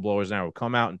some whistleblowers now who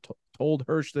come out and told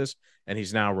Hersh this, and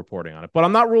he's now reporting on it. But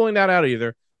I'm not ruling that out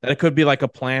either. That it could be like a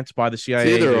plant by the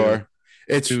CIA. It's either or.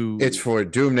 It's for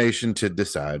Doom Nation to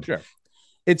decide. Sure.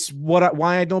 It's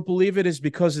why I don't believe it is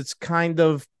because it's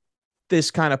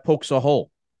this kind of pokes a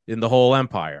hole in the whole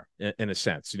empire in a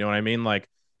sense. You know what I mean? Like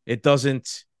I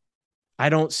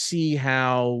don't see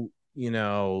how,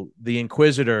 the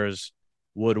Inquisitors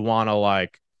would want to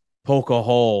like poke a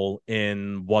hole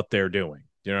in what they're doing.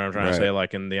 You know what I'm trying to say?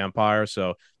 Like in the empire.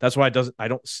 So that's why I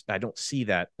don't see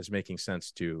that as making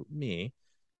sense to me.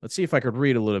 Let's see if I could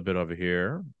read a little bit over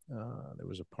here. There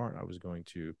was a part I was going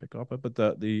to pick up, but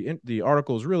the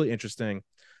article is really interesting.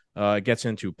 It gets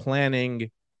into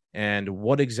planning and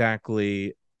what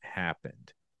exactly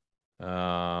happened. Hang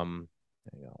on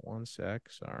one sec.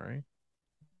 Sorry.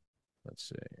 Let's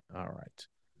see. All right.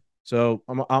 So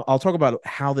I'll talk about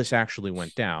how this actually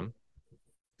went down.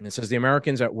 And it says the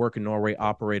Americans at work in Norway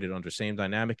operated under same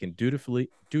dynamic and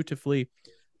dutifully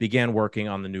began working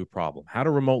on the new problem, how to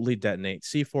remotely detonate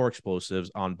C4 explosives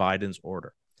on Biden's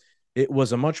order. It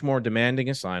was a much more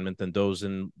demanding assignment than those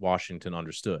in Washington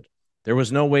understood. There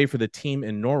was no way for the team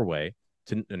in Norway,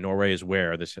 Norway is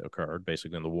where this occurred,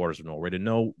 basically in the waters of Norway, to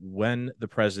know when the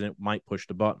president might push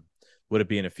the button. Would it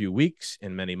be in a few weeks,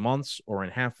 in many months, or in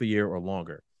half a year or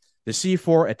longer? The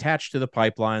C4 attached to the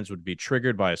pipelines would be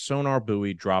triggered by a sonar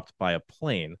buoy dropped by a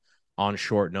plane on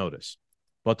short notice.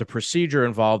 But the procedure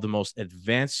involved the most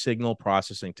advanced signal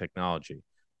processing technology.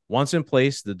 Once in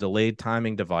place, the delayed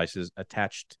timing devices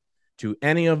attached to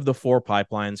any of the 4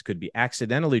 pipelines could be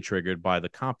accidentally triggered by the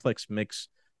complex mix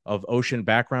of ocean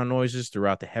background noises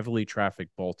throughout the heavily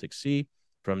trafficked Baltic Sea,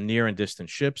 from near and distant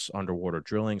ships, underwater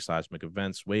drilling, seismic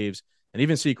events, waves, and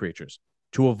even sea creatures.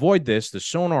 To avoid this, the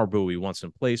sonar buoy, once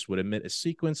in place, would emit a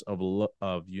sequence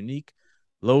of unique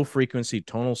low-frequency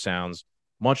tonal sounds,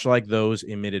 much like those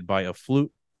emitted by a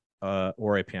flute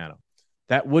or a piano.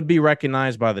 That would be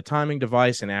recognized by the timing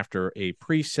device, and after a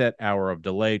preset hour of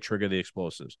delay, trigger the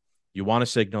explosives. You want a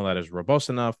signal that is robust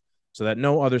enough so that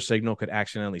no other signal could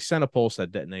accidentally send a pulse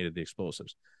that detonated the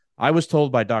explosives. I was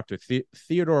told by Dr.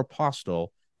 Theodore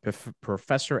Postel,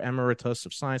 Professor Emeritus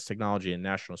of Science, Technology, and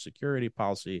National Security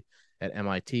Policy at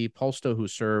MIT, Postel,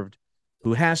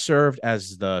 who has served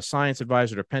as the science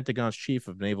advisor to Pentagon's Chief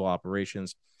of Naval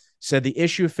Operations, said the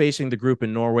issue facing the group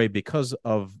in Norway because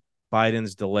of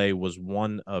Biden's delay was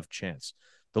one of chance.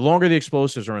 The longer the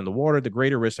explosives are in the water, the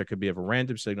greater risk there could be of a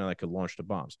random signal that could launch the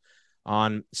bombs.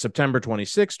 On September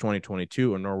 26,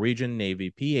 2022, a Norwegian Navy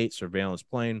P-8 surveillance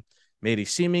plane made a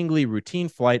seemingly routine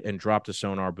flight and dropped a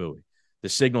sonar buoy. The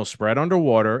signal spread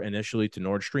underwater, initially to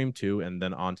Nord Stream 2 and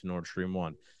then on to Nord Stream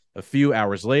 1. A few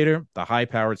hours later, the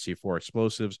high-powered C4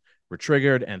 explosives were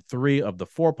triggered and 3 of the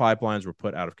 4 pipelines were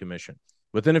put out of commission.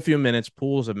 Within a few minutes,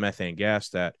 pools of methane gas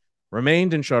that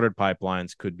remained in shuttered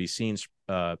pipelines could be seen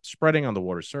spreading on the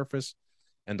water's surface,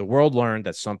 and the world learned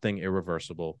that something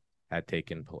irreversible had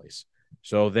taken place.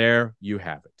 So there you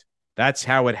have it. That's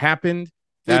how it happened.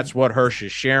 That's what Hersh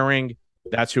is sharing.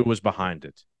 That's who was behind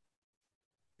it.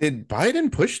 Did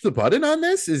Biden push the button on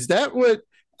this? Is that what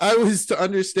I was to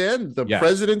understand? The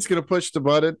president's going to push the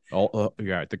button?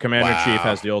 Yeah, the commander-in-chief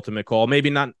has the ultimate call. Maybe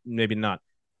not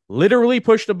literally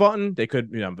push the button. They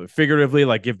could, but figuratively,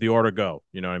 like give the order, go.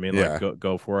 You know what I mean? Yeah. Like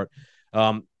go for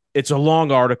it. It's a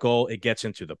long article. It gets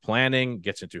into the planning,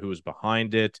 gets into who's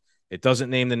behind it. It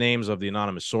doesn't name the names of the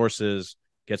anonymous sources.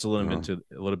 Gets a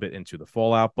little bit into the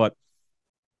fallout, but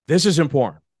this is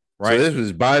important, right? So this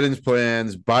was Biden's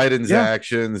plans, Biden's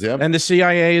actions. Yep. And the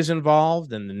CIA is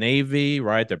involved, and the Navy,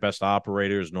 right? Their best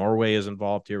operators. Norway is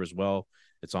involved here as well.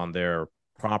 It's on their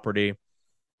property.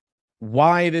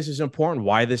 Why this is important,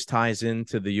 why this ties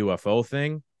into the UFO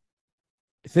thing.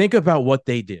 Think about what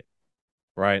they did,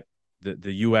 right?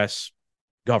 The U.S.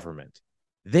 government.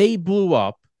 They blew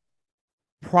up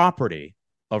property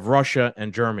of Russia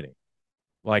and Germany.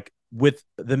 Like, with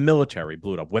the military,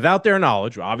 blew it up without their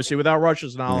knowledge, obviously without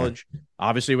Russia's knowledge,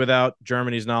 obviously without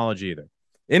Germany's knowledge either.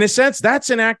 In a sense,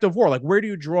 that's an act of war. Like, where do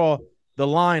you draw the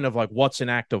line of like what's an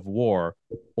act of war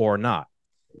or not?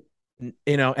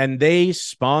 You know, and they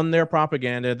spun their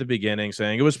propaganda at the beginning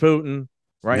saying it was Putin,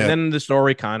 right? And then the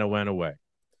story kind of went away.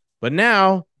 But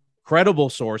now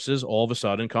credible sources all of a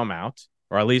sudden come out,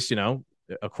 or at least, you know,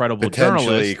 a credible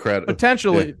journalist,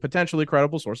 potentially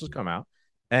credible sources come out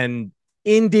and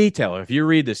in detail, if you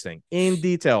read this thing in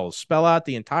detail, spell out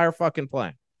the entire fucking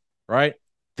plan, right?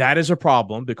 That is a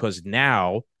problem because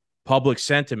now public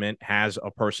sentiment has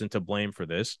a person to blame for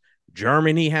this.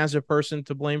 Germany has a person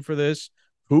to blame for this.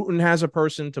 Putin has a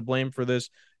person to blame for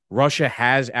this. Russia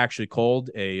has actually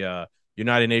called a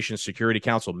United Nations Security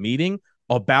Council meeting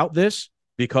about this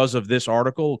because of this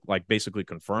article, like basically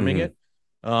confirming it.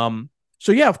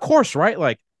 So yeah, of course, right?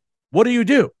 Like, what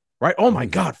do? Right? Oh my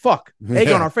God, fuck. Egg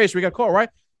on our face. We got caught, right?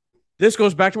 This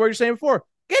goes back to what you're saying before.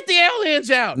 Get the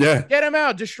aliens out. Yeah. Get them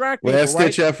out. Distract people. Last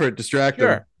ditch effort. Distract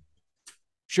them.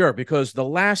 Sure, because the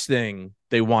last thing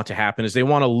they want to happen is they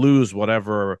want to lose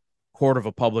whatever court of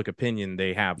a public opinion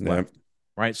they have left.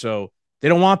 Right? So they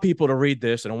don't want people to read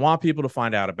this. They don't want people to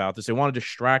find out about this. They want to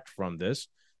distract from this.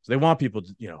 So they want people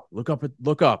to, you know, look up at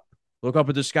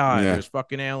the sky. There's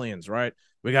fucking aliens, right?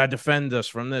 We got to defend us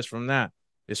from this, from that.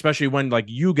 Especially when like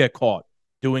you get caught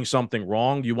doing something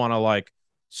wrong, you want to like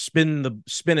spin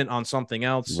it on something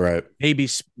else, right?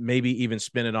 Maybe even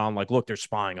spin it on like, look, they're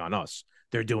spying on us,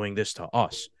 they're doing this to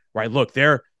us, right? Look,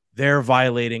 they're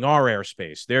violating our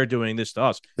airspace, they're doing this to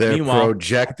us. They're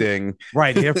projecting,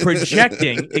 right? They're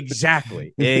projecting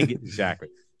exactly.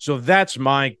 So that's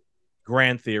my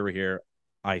grand theory here.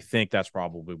 I think that's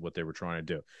probably what they were trying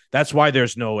to do. That's why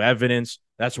there's no evidence.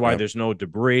 That's why there's no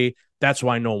debris. That's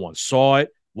why no one saw it.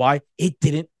 Why? It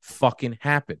didn't fucking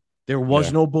happen. There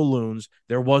was no balloons.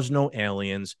 There was no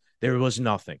aliens. There was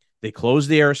nothing. They closed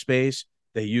the airspace.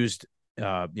 They used,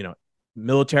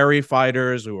 military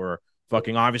fighters who were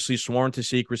fucking obviously sworn to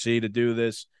secrecy to do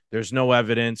this. There's no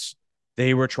evidence.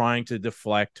 They were trying to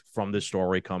deflect from this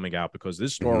story coming out because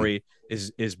this story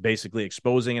is basically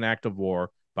exposing an act of war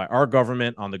by our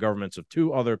government on the governments of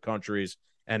two other countries,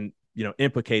 and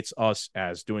implicates us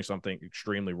as doing something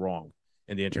extremely wrong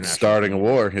in the international starting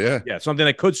community. A war. Something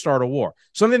that could start a war,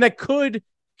 something that could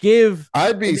give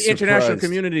the international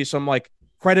community some like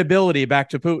credibility back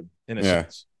to Putin in a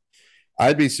sense.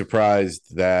 I'd be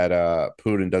surprised that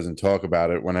Putin doesn't talk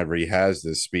about it whenever he has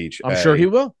this speech. I'm sure he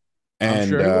will.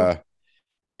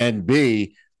 And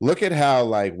B, look at how,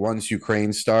 like, once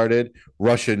Ukraine started,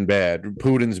 Russian bad,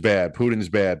 Putin's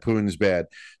bad.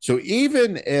 So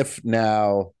even if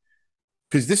now,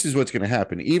 because this is what's going to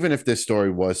happen, even if this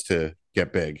story was to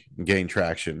get big and gain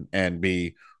traction and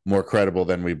be more credible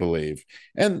than we believe,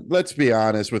 and let's be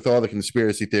honest, with all the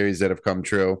conspiracy theories that have come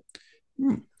true,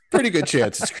 pretty good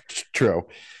chance it's true.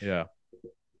 Yeah.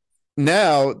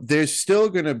 Now, there's still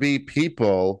going to be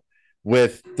people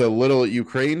with the little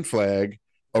Ukraine flag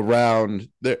around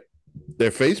their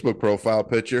Facebook profile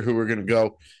picture who are going to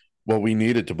go, well, we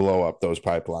needed to blow up those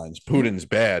pipelines. Putin's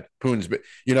bad.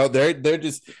 They're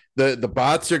just the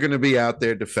bots are going to be out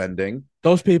there defending.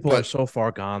 Those people are so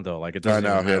far gone though. Like, it doesn't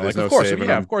matter. Like, no of course, saving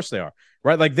yeah, them. of course they are.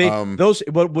 Right? Like those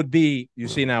what would be, you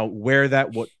see now where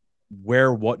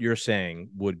what you're saying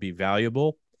would be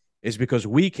valuable is because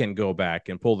we can go back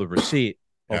and pull the receipt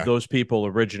of those people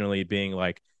originally being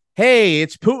like, hey,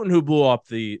 it's Putin who blew up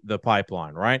the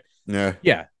pipeline, right?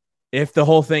 Yeah. If the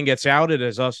whole thing gets outed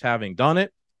as us having done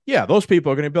it, those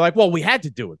people are going to be like, well, we had to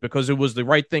do it because it was the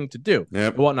right thing to do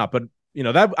and whatnot. But,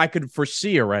 that I could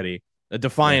foresee already a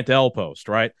Defiant L post,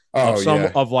 right?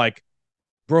 Of like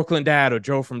Brooklyn Dad or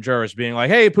Joe from Juris being like,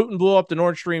 hey, Putin blew up the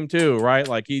Nord Stream 2, right?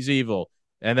 Like, he's evil.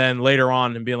 And then later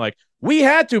on and being like, we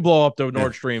had to blow up the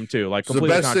Nord Stream 2. Like, it's the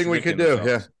best thing we could do.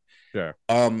 Themselves. Yeah.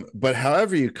 Sure. But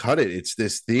however you cut it, it's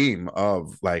this theme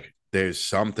of like, there's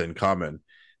something coming.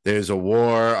 There's a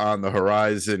war on the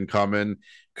horizon coming.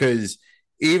 Because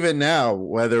even now,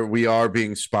 whether we are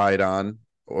being spied on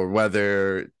or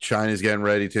whether China's getting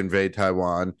ready to invade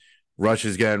Taiwan,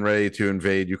 Russia's getting ready to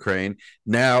invade Ukraine,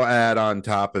 now add on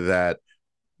top of that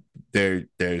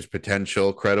there's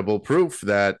potential credible proof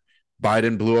that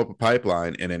Biden blew up a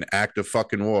pipeline in an act of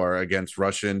fucking war against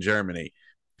Russia and Germany.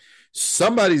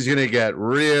 Somebody's going to get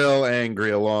real angry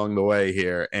along the way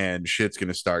here, and shit's going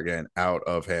to start getting out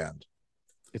of hand.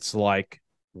 It's like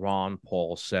Ron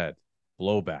Paul said,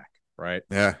 blowback, right?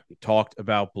 Yeah. He talked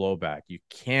about blowback. You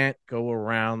can't go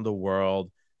around the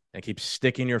world and keep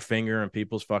sticking your finger in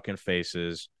people's fucking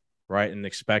faces, right? And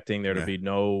expecting there to be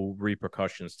no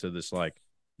repercussions to this, like,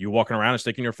 you walking around and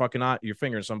sticking your fucking your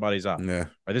finger in somebody's eye. Yeah.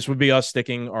 Right? This would be us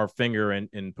sticking our finger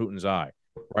in Putin's eye,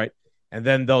 right? And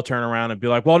then they'll turn around and be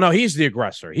like, well, no, he's the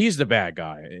aggressor. He's the bad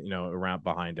guy, around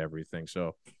behind everything.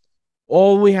 So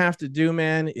all we have to do,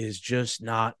 man, is just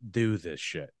not do this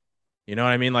shit. You know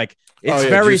what I mean? Like, it's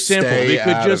very simple.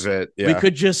 We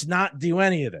could just not do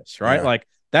any of this, right? Yeah. Like,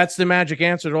 that's the magic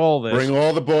answer to all this. Bring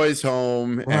all the boys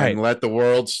home and let the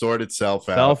world sort itself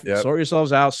out. Sort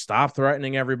yourselves out. Stop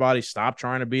threatening everybody. Stop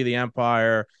trying to be the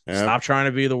empire. Yep. Stop trying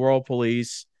to be the world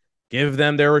police. Give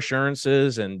them their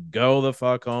assurances and go the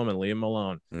fuck home and leave them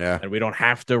alone. Yeah. And we don't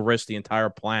have to risk the entire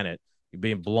planet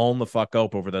being blown the fuck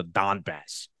up over the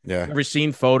Donbass. Yeah. Ever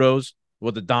seen photos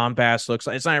what the Donbass looks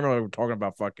like? It's not even really, we're talking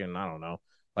about fucking, I don't know,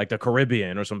 like the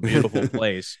Caribbean or some beautiful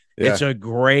place. Yeah. It's a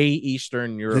gray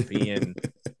Eastern European,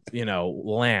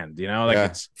 land, like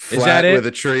it's flat is that it? With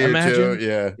a tree imagine, or two.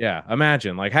 Yeah. Yeah.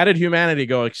 Imagine, like, how did humanity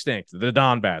go extinct? The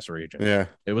Donbass region. Yeah.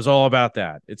 It was all about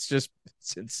that. It's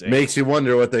insane. Makes you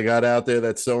wonder what they got out there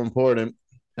that's so important.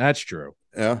 That's true.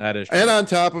 Yeah. That is true. And on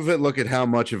top of it, look at how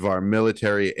much of our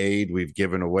military aid we've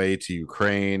given away to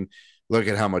Ukraine. Look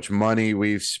at how much money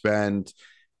we've spent.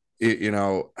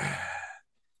 Look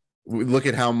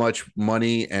at how much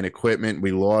money and equipment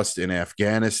we lost in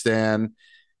Afghanistan.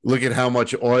 Look at how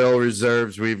much oil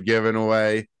reserves we've given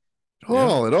away.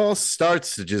 It all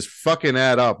starts to just fucking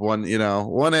add up one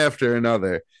after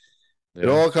another. Yeah. It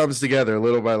all comes together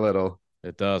little by little.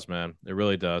 It does, man. It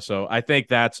really does. So I think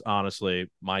that's honestly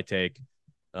my take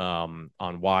on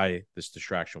why this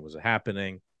distraction was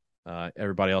happening.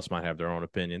 Everybody else might have their own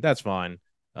opinion. That's fine.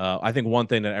 I think one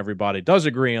thing that everybody does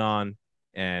agree on,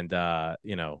 and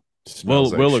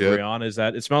we'll agree on, is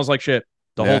that it smells like shit.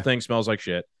 The whole thing smells like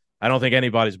shit. I don't think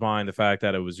anybody's buying the fact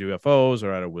that it was UFOs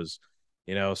or that it was,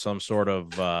 some sort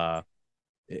of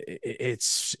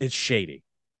it's shady.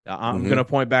 I'm going to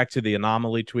point back to the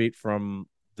anomaly tweet from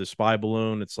the spy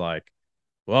balloon. It's like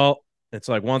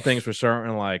one thing's for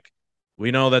certain, like,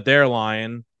 we know that they're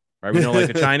lying, right? We know, like,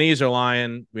 the Chinese are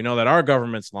lying. We know that our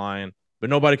government's lying, but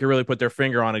nobody can really put their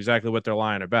finger on exactly what they're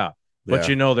lying about. But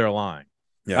they're lying.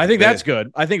 Yeah, I think that's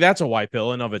good. I think that's a white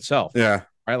pill in of itself. Yeah.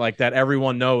 Right. Like, that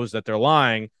everyone knows that they're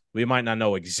lying. We might not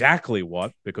know exactly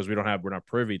what, because we're not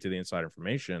privy to the inside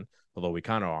information, although we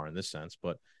kind of are in this sense.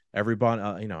 But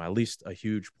everybody, at least a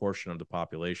huge portion of the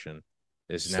population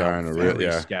is now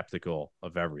very skeptical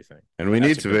of everything. And we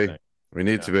need to be. We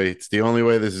need to be. It's the only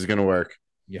way this is going to work.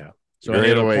 Yeah. So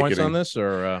any other points on this,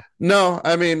 or? No,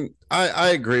 I mean, I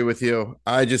agree with you.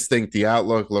 I just think the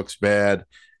outlook looks bad.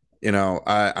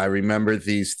 I remember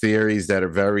these theories that are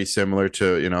very similar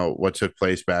to, what took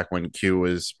place back when Q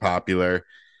was popular.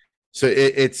 So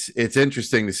it's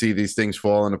interesting to see these things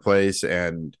fall into place,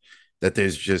 and that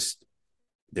there's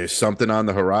something on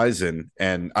the horizon.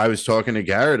 And I was talking to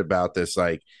Garrett about this.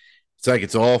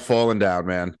 It's all falling down,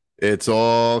 man. It's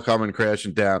all coming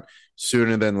crashing down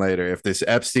sooner than later. If this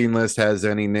Epstein list has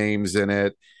any names in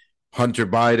it, Hunter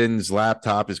Biden's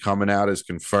laptop is coming out as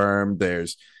confirmed.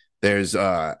 There's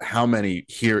how many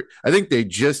here? I think they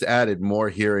just added more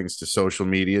hearings to social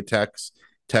media tech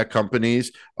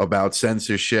companies about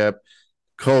censorship.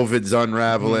 COVID's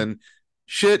unraveling.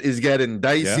 Shit is getting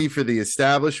dicey for the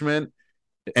establishment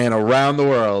and around the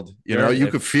world. You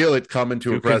could feel it coming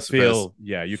to a precipice.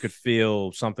 You could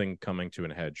feel something coming to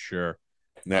an head. Sure.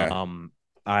 Yeah.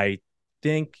 I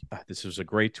think this was a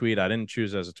great tweet. I didn't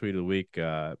choose as a tweet of the week,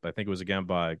 but I think it was again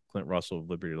by Clint Russell of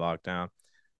Liberty Lockdown.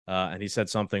 And he said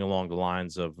something along the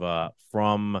lines of,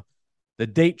 from the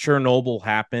date Chernobyl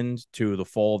happened to the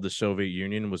fall of the Soviet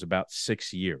Union was about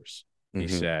 6 years, he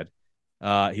said.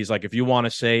 He's like, if you want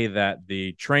to say that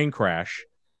the train crash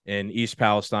in East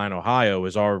Palestine, Ohio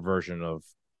is our version of,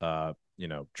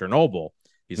 Chernobyl,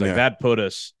 he's like, that put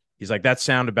us, he's like, that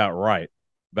sound about right.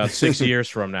 About 6 years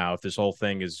from now, if this whole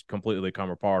thing is completely come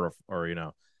apart or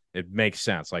it makes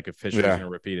sense. Like, if history is going to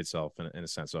repeat itself in a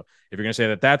sense. So if you're going to say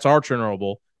that that's our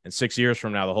Chernobyl, and 6 years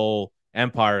from now, the whole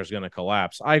empire is going to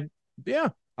collapse. I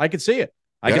could see it.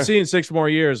 I could see in 6 more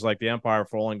years, like, the empire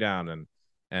falling down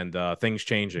and things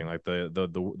changing, like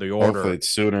the order Hopefully it's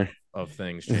sooner of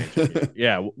things changing.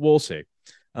 Yeah, we'll see.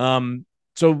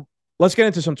 So let's get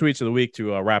into some tweets of the week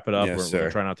to wrap it up. Yes, we're sir. going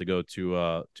to try not to go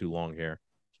too long here.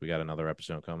 So we got another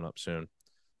episode coming up soon.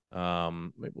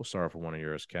 Maybe we'll start off with one of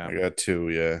yours, Cap. I got two,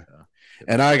 yeah.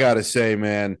 And I got to say,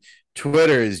 man,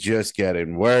 Twitter is just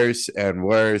getting worse and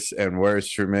worse and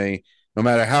worse for me. No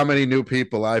matter how many new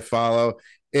people I follow,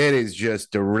 it is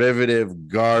just derivative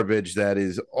garbage that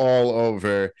is all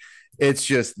over. It's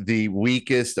just the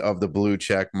weakest of the blue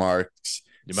check marks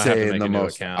saying the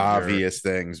most obvious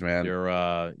things, man.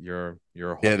 Your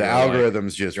the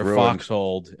algorithm's just your ruined.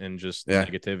 Foxhold and just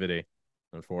negativity,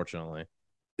 unfortunately.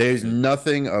 There's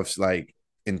nothing of like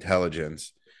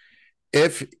intelligence.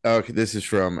 This is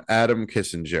from Adam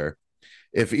Kissinger.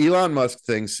 If Elon Musk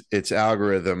thinks it's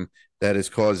algorithm that is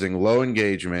causing low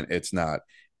engagement, it's not.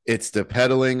 It's the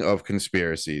peddling of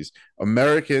conspiracies.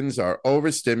 Americans are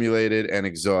overstimulated and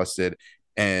exhausted,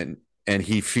 and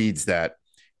he feeds that.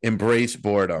 Embrace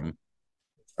boredom.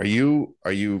 Are you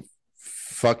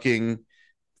fucking?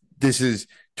 This is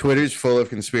Twitter's full of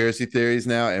conspiracy theories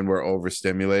now, and we're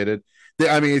overstimulated.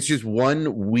 I mean, it's just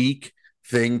one weak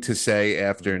thing to say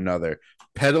after another.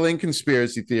 Peddling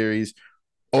conspiracy theories,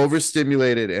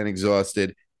 overstimulated and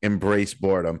exhausted. Embrace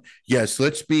boredom. Yes,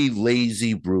 let's be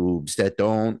lazy rubes that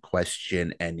don't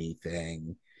question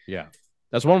anything. Yeah,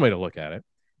 that's one way to look at it.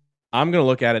 I'm going to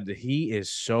look at it that he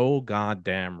is so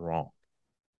goddamn wrong.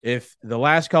 If the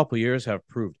last couple of years have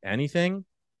proved anything,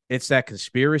 it's that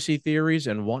conspiracy theories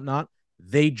and whatnot,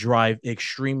 they drive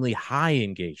extremely high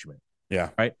engagement. Yeah.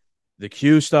 Right? The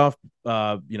Q stuff,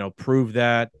 proved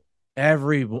that.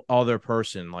 Every other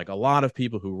person, like a lot of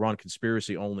people who run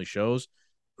conspiracy-only shows,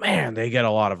 man, they get a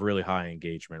lot of really high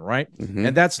engagement, right? Mm-hmm.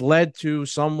 And that's led to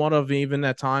somewhat of even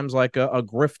at times like a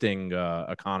grifting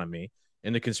economy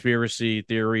in the conspiracy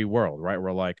theory world, right?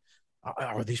 We're like,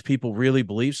 are these people really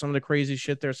believe some of the crazy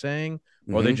shit they're saying?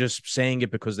 Or are they just saying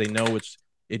it because they know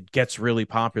it gets really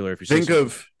popular? If you think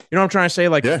of, you know what I'm trying to say?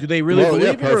 Like, do they really believe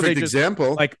it? Perfect or they just,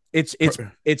 example. Like,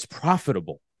 it's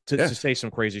profitable to say some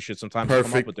crazy shit sometimes. To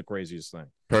come up with the craziest thing.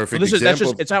 Perfect. So that's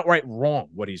just it's outright wrong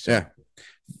what he's saying. Yeah.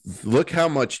 Look how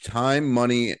much time,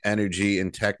 money, energy,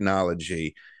 and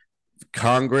technology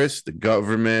Congress, the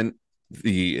government,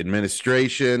 the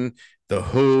administration, the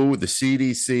WHO, the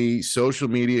CDC, social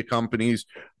media companies,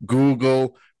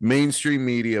 Google, mainstream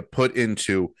media put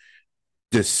into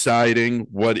deciding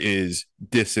what is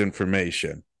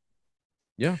disinformation.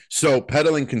 Yeah. So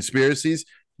peddling conspiracies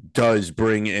does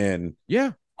bring in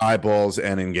eyeballs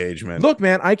and engagement. Look,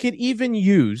 man, I could even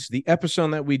use the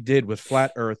episode that we did with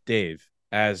Flat Earth Dave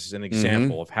as an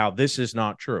example of how this is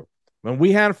not true. When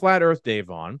we had Flat Earth Dave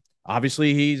on,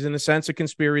 obviously he's in a sense a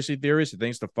conspiracy theorist. He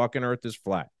thinks the fucking earth is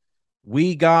flat.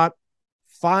 We got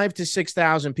 5,000 to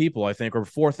 6,000 people, I think, or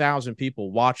 4,000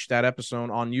 people watched that episode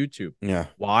on YouTube. Yeah.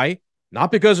 Why?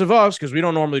 Not because of us, because we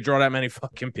don't normally draw that many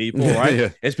fucking people,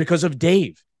 right? It's because of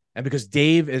Dave. And because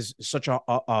Dave is such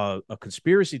a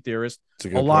conspiracy theorist,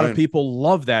 a lot of people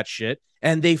love that shit,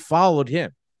 and they followed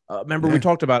him. Remember, we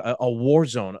talked about a war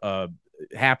zone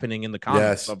happening in the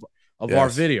comments of our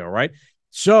video, right?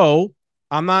 So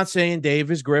I'm not saying Dave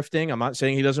is grifting. I'm not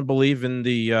saying he doesn't believe in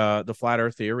the flat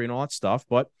earth theory and all that stuff,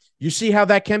 but you see how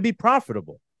that can be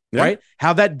profitable, right?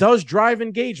 How that does drive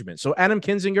engagement. So Adam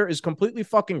Kinzinger is completely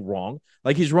fucking wrong.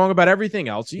 Like, he's wrong about everything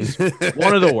else. He's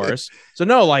one of the worst. So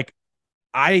no, like,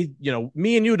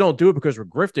 me and you don't do it because we're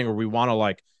grifting or we want to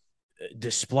like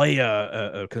display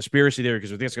a conspiracy theory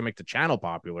because we think it's gonna make the channel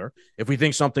popular. If we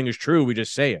think something is true, we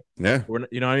just say it. Yeah.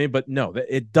 You know what I mean? But no,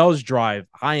 it does drive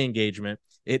high engagement.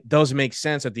 It does make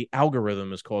sense that the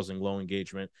algorithm is causing low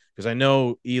engagement, because I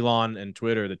know Elon and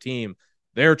Twitter, the team,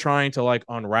 they're trying to like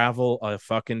unravel a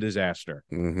fucking disaster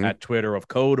at Twitter of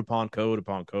code upon code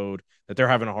upon code that they're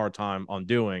having a hard time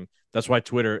undoing. That's why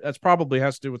that's probably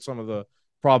has to do with some of the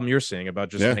problem you're seeing about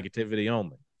just negativity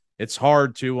only. It's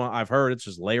hard to, I've heard it's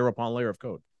just layer upon layer of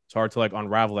code. It's hard to like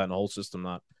unravel that and the whole system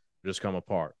not just come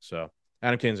apart. So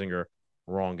Adam Kinzinger,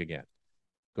 wrong again.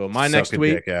 Go my next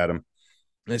tweet. Dick, Adam.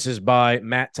 This is by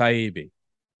Matt Taibbi.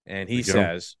 And he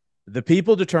says, the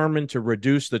people determined to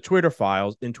reduce the Twitter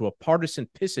files into a partisan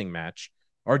pissing match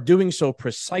are doing so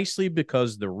precisely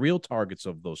because the real targets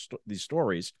of these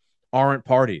stories aren't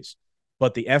parties,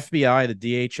 but the FBI,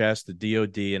 the DHS, the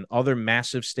DOD, and other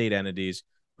massive state entities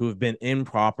who have been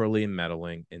improperly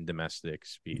meddling in domestic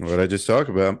speech. What I just talked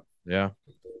about. Yeah.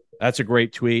 That's a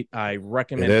great tweet. I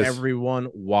recommend everyone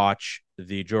watch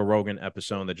the Joe Rogan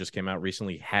episode that just came out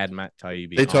recently. Had Matt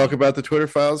Taibbi. They talk about the Twitter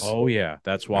files? Oh, yeah.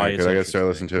 That's why I got to start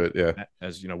listening to it. Yeah.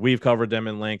 As you know, we've covered them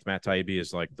in length. Matt Taibbi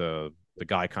is like the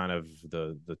guy, kind of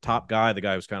the top guy, the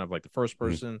guy who's kind of like the first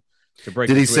person to break.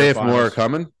 Did he say if more are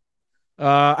coming?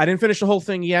 I didn't finish the whole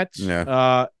thing yet.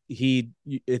 Yeah.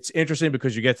 it's interesting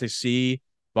because you get to see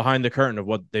behind the curtain of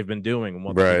what they've been doing and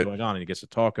what's been going on, and he gets to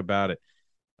talk about it.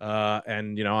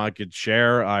 And I could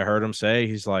share. I heard him say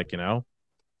he's like,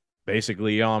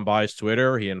 basically Elon buys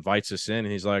Twitter. He invites us in,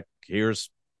 and he's like, "Here's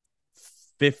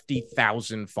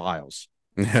 50,000 files."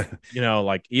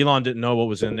 Like Elon didn't know what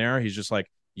was in there. He's just like,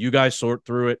 "You guys sort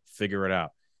through it, figure it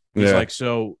out." He's like,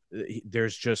 so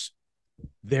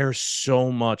there's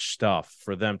so much stuff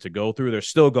for them to go through. They're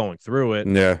still going through it.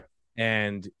 Yeah.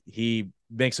 And he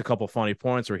makes a couple funny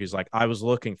points where he's like, I was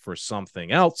looking for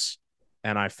something else,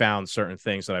 and I found certain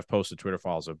things that I've posted Twitter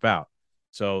files about.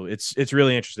 So it's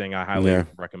really interesting. I highly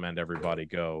recommend everybody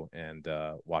go and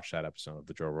watch that episode of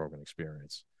the Joe Rogan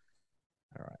Experience.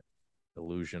 All right.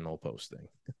 Delusional posting.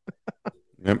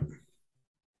 Yep.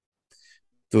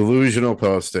 Delusional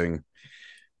posting.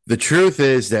 The truth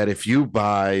is that if you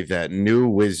buy that new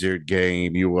Wizard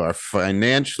game, you are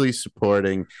financially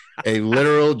supporting a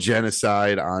literal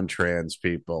genocide on trans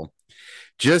people.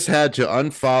 Just had to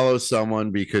unfollow someone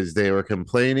because they were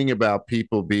complaining about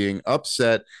people being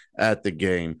upset at the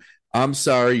game. I'm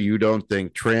sorry you don't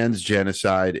think trans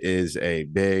genocide is a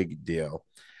big deal.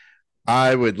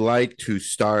 I would like to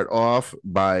start off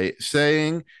by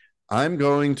saying I'm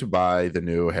going to buy the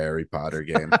new Harry Potter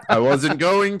game. I wasn't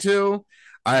going to.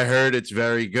 I heard it's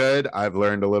very good. I've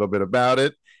learned a little bit about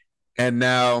it. And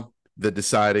now the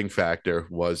deciding factor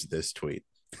was this tweet.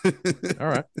 All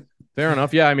right. Fair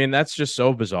enough. Yeah, I mean, that's just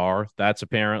so bizarre. That's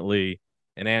apparently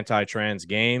an anti-trans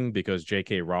game because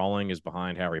J.K. Rowling is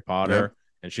behind Harry Potter,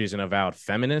 and she's an avowed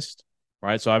feminist,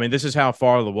 right? So, I mean, this is how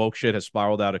far the woke shit has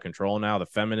spiraled out of control now. The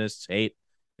feminists hate,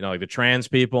 like the trans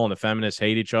people and the feminists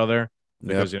hate each other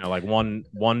because, like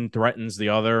one threatens the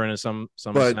other in some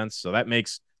sense. So that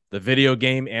makes the video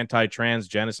game anti-trans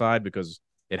genocide because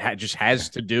it just has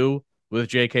to do with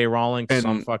J.K. Rowling to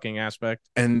some fucking aspect.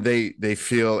 And they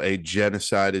feel a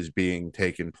genocide is being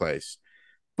taken place.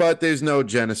 But there's no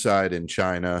genocide in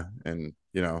China and,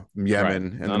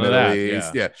 Yemen and the Middle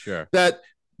East. Yeah, sure.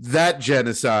 That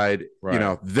genocide,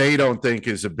 they don't think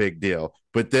is a big deal.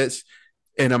 But this,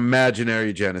 an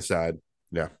imaginary genocide.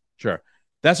 Yeah. Sure.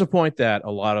 That's a point that a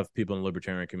lot of people in the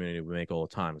libertarian community would make all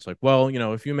the time. It's like, well,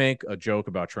 if you make a joke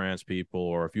about trans people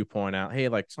or if you point out, hey,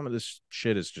 like some of this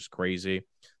shit is just crazy,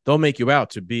 they'll make you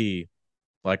out to be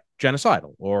like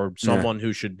genocidal or someone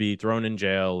who should be thrown in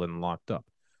jail and locked up.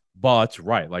 But,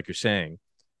 right, like you're saying,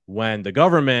 when the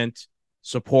government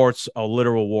supports a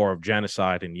literal war of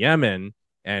genocide in Yemen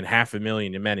and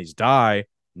 500,000 Yemenis die,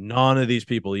 none of these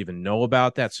people even know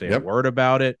about that, say a word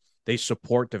about it. They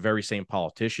support the very same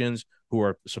politicians who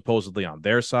are supposedly on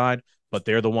their side, but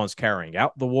they're the ones carrying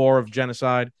out the war of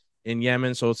genocide in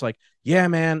Yemen. So it's like, yeah,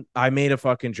 man, I made a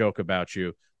fucking joke about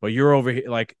you, but you're over here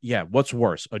like, what's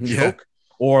worse, a joke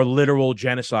or literal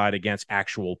genocide against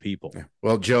actual people? Yeah.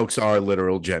 Well, jokes are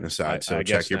literal genocide, so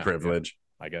check your privilege.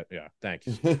 I get, thank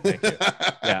you. Thank you.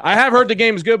 I have heard the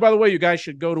game is good, by the way. You guys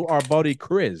should go to our buddy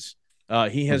Chris.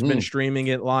 He has been streaming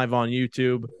it live on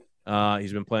YouTube.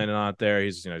 He's been playing it out there.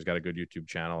 He's got a good YouTube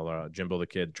channel. Jimbo the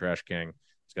Kid, Trash King.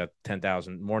 He's got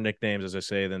 10,000 more nicknames, as I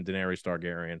say, than Daenerys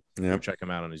Targaryen. Check him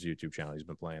out on his YouTube channel. He's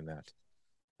been playing that.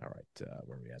 All right,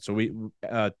 where are we at? So we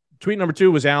tweet number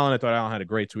 2 was Alan. I thought Alan had a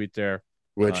great tweet there,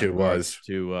 which it was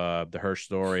to the Hirsch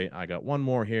story. I got one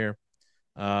more here,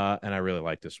 and I really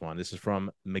like this one. This is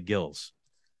from McGill's,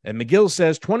 and McGill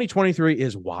says 2023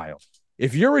 is wild.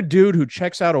 If you're a dude who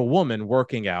checks out a woman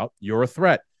working out, you're a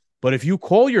threat. But if you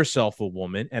call yourself a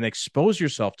woman and expose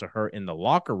yourself to her in the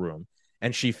locker room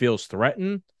and she feels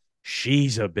threatened,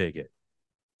 she's a bigot.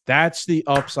 That's the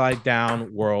upside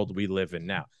down world we live in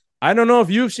now. I don't know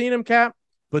if you've seen him, Cap,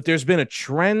 but there's been a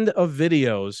trend of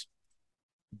videos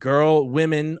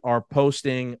women are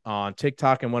posting on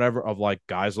TikTok and whatever of like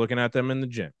guys looking at them in the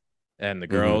gym. And the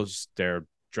girls, they're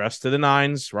dressed to the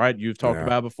nines, right? You've talked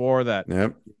about before that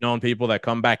you've known people that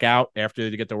come back out after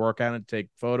they get their workout and take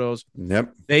photos.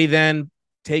 They then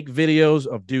take videos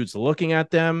of dudes looking at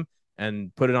them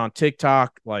and put it on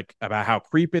TikTok, like about how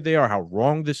creepy they are, how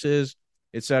wrong this is,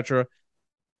 etc.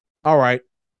 All right.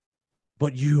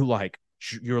 But you're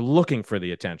looking for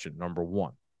the attention, number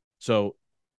one. So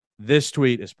this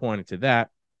tweet is pointing to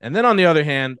that. And then on the other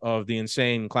hand of the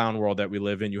insane clown world that we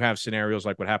live in, you have scenarios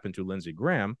like what happened to Lindsey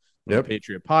Graham on the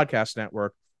Patriot Podcast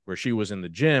Network, where she was in the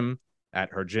gym,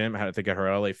 at her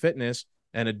LA Fitness,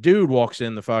 and a dude walks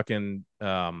in the fucking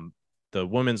the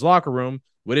women's locker room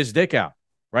with his dick out,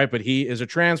 right? But he is a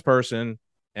trans person,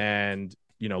 and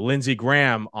Lindsey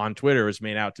Graham on Twitter is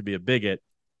made out to be a bigot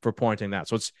for pointing that.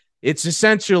 So it's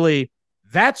essentially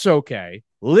that's okay.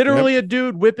 Literally, a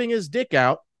dude whipping his dick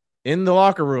out in the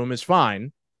locker room is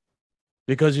fine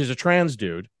because he's a trans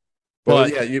dude.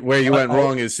 But yeah, where you went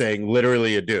wrong is saying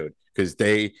lliterally a dude, because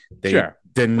they sure.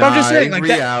 deny I'm just saying, like,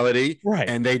 reality, right?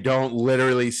 And they don't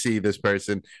literally see this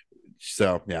person.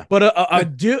 So yeah. But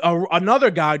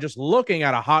another guy just looking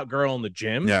at a hot girl in the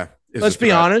gym. Yeah. Let's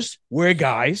be honest, we're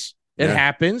guys. It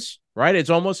happens, right? It's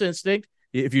almost instinct.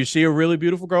 If you see a really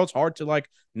beautiful girl, it's hard to like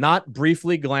not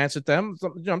briefly glance at them.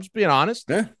 I'm just being honest.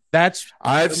 Yeah. That's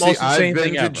I've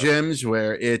been to gyms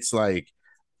where it's like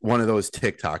one of those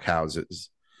TikTok houses,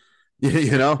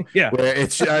 you know, where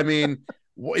it's, I mean,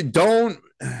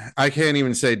 I can't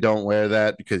even say don't wear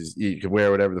that, because you can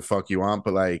wear whatever the fuck you want,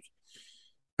 but like,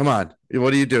 come on,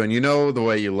 what are you doing? You know the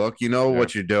way you look, you know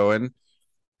what you're doing.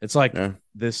 It's like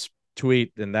this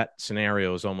tweet in that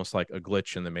scenario is almost like a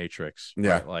glitch in the Matrix.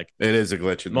 Yeah, right? Like it is a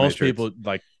glitch in the Matrix. Most people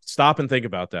like stop and think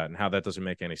about that and how that doesn't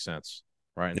make any sense,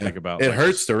 right? And think about it. Like,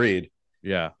 hurts to read.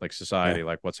 Yeah, like society,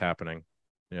 like what's happening.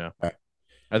 Yeah, I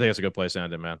think it's a good place to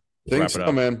end it, man. Think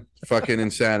so, man. Fucking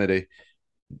insanity.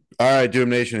 All right, Doom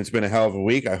Nation, it's been a hell of a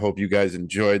week. I hope you guys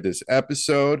enjoyed this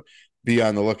episode. Be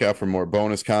on the lookout for more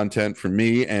bonus content from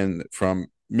me and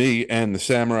the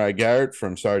Samurai Garrett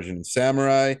from Sergeant and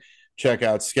Samurai. Check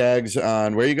out Skaggs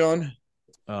on, where are you going?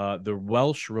 The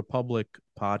Welsh Republic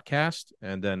podcast,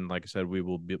 and then, like I said, we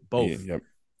will be both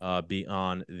be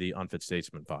on the Unfit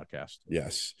Statesman podcast.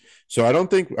 Yes. So I don't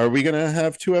think, are we gonna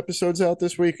have 2 episodes out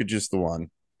this week or just the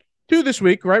one? 2 this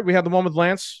week, right? We had the one with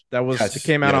Lance that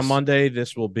came out on Monday.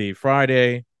 This will be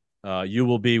Friday. You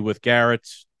will be with Garrett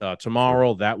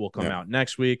tomorrow. That will come out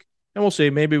next week, and we'll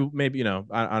see. Maybe you know,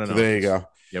 I don't know. There you go.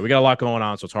 Yeah, we got a lot going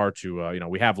on, so it's hard to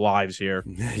we have lives here.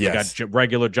 Yes. We got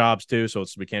regular jobs too, so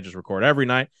we can't just record every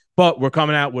night. But we're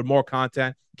coming out with more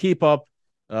content. Keep up.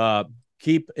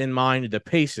 Keep in mind the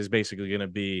pace is basically going to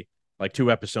be like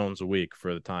 2 episodes a week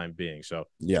for the time being. So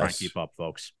try and keep up,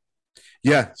 folks.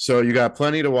 Yeah, so you got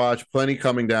plenty to watch, plenty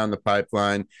coming down the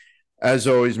pipeline. As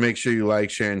always, make sure you like,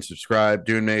 share, and subscribe.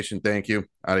 Doom Nation, thank you.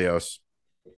 Adios.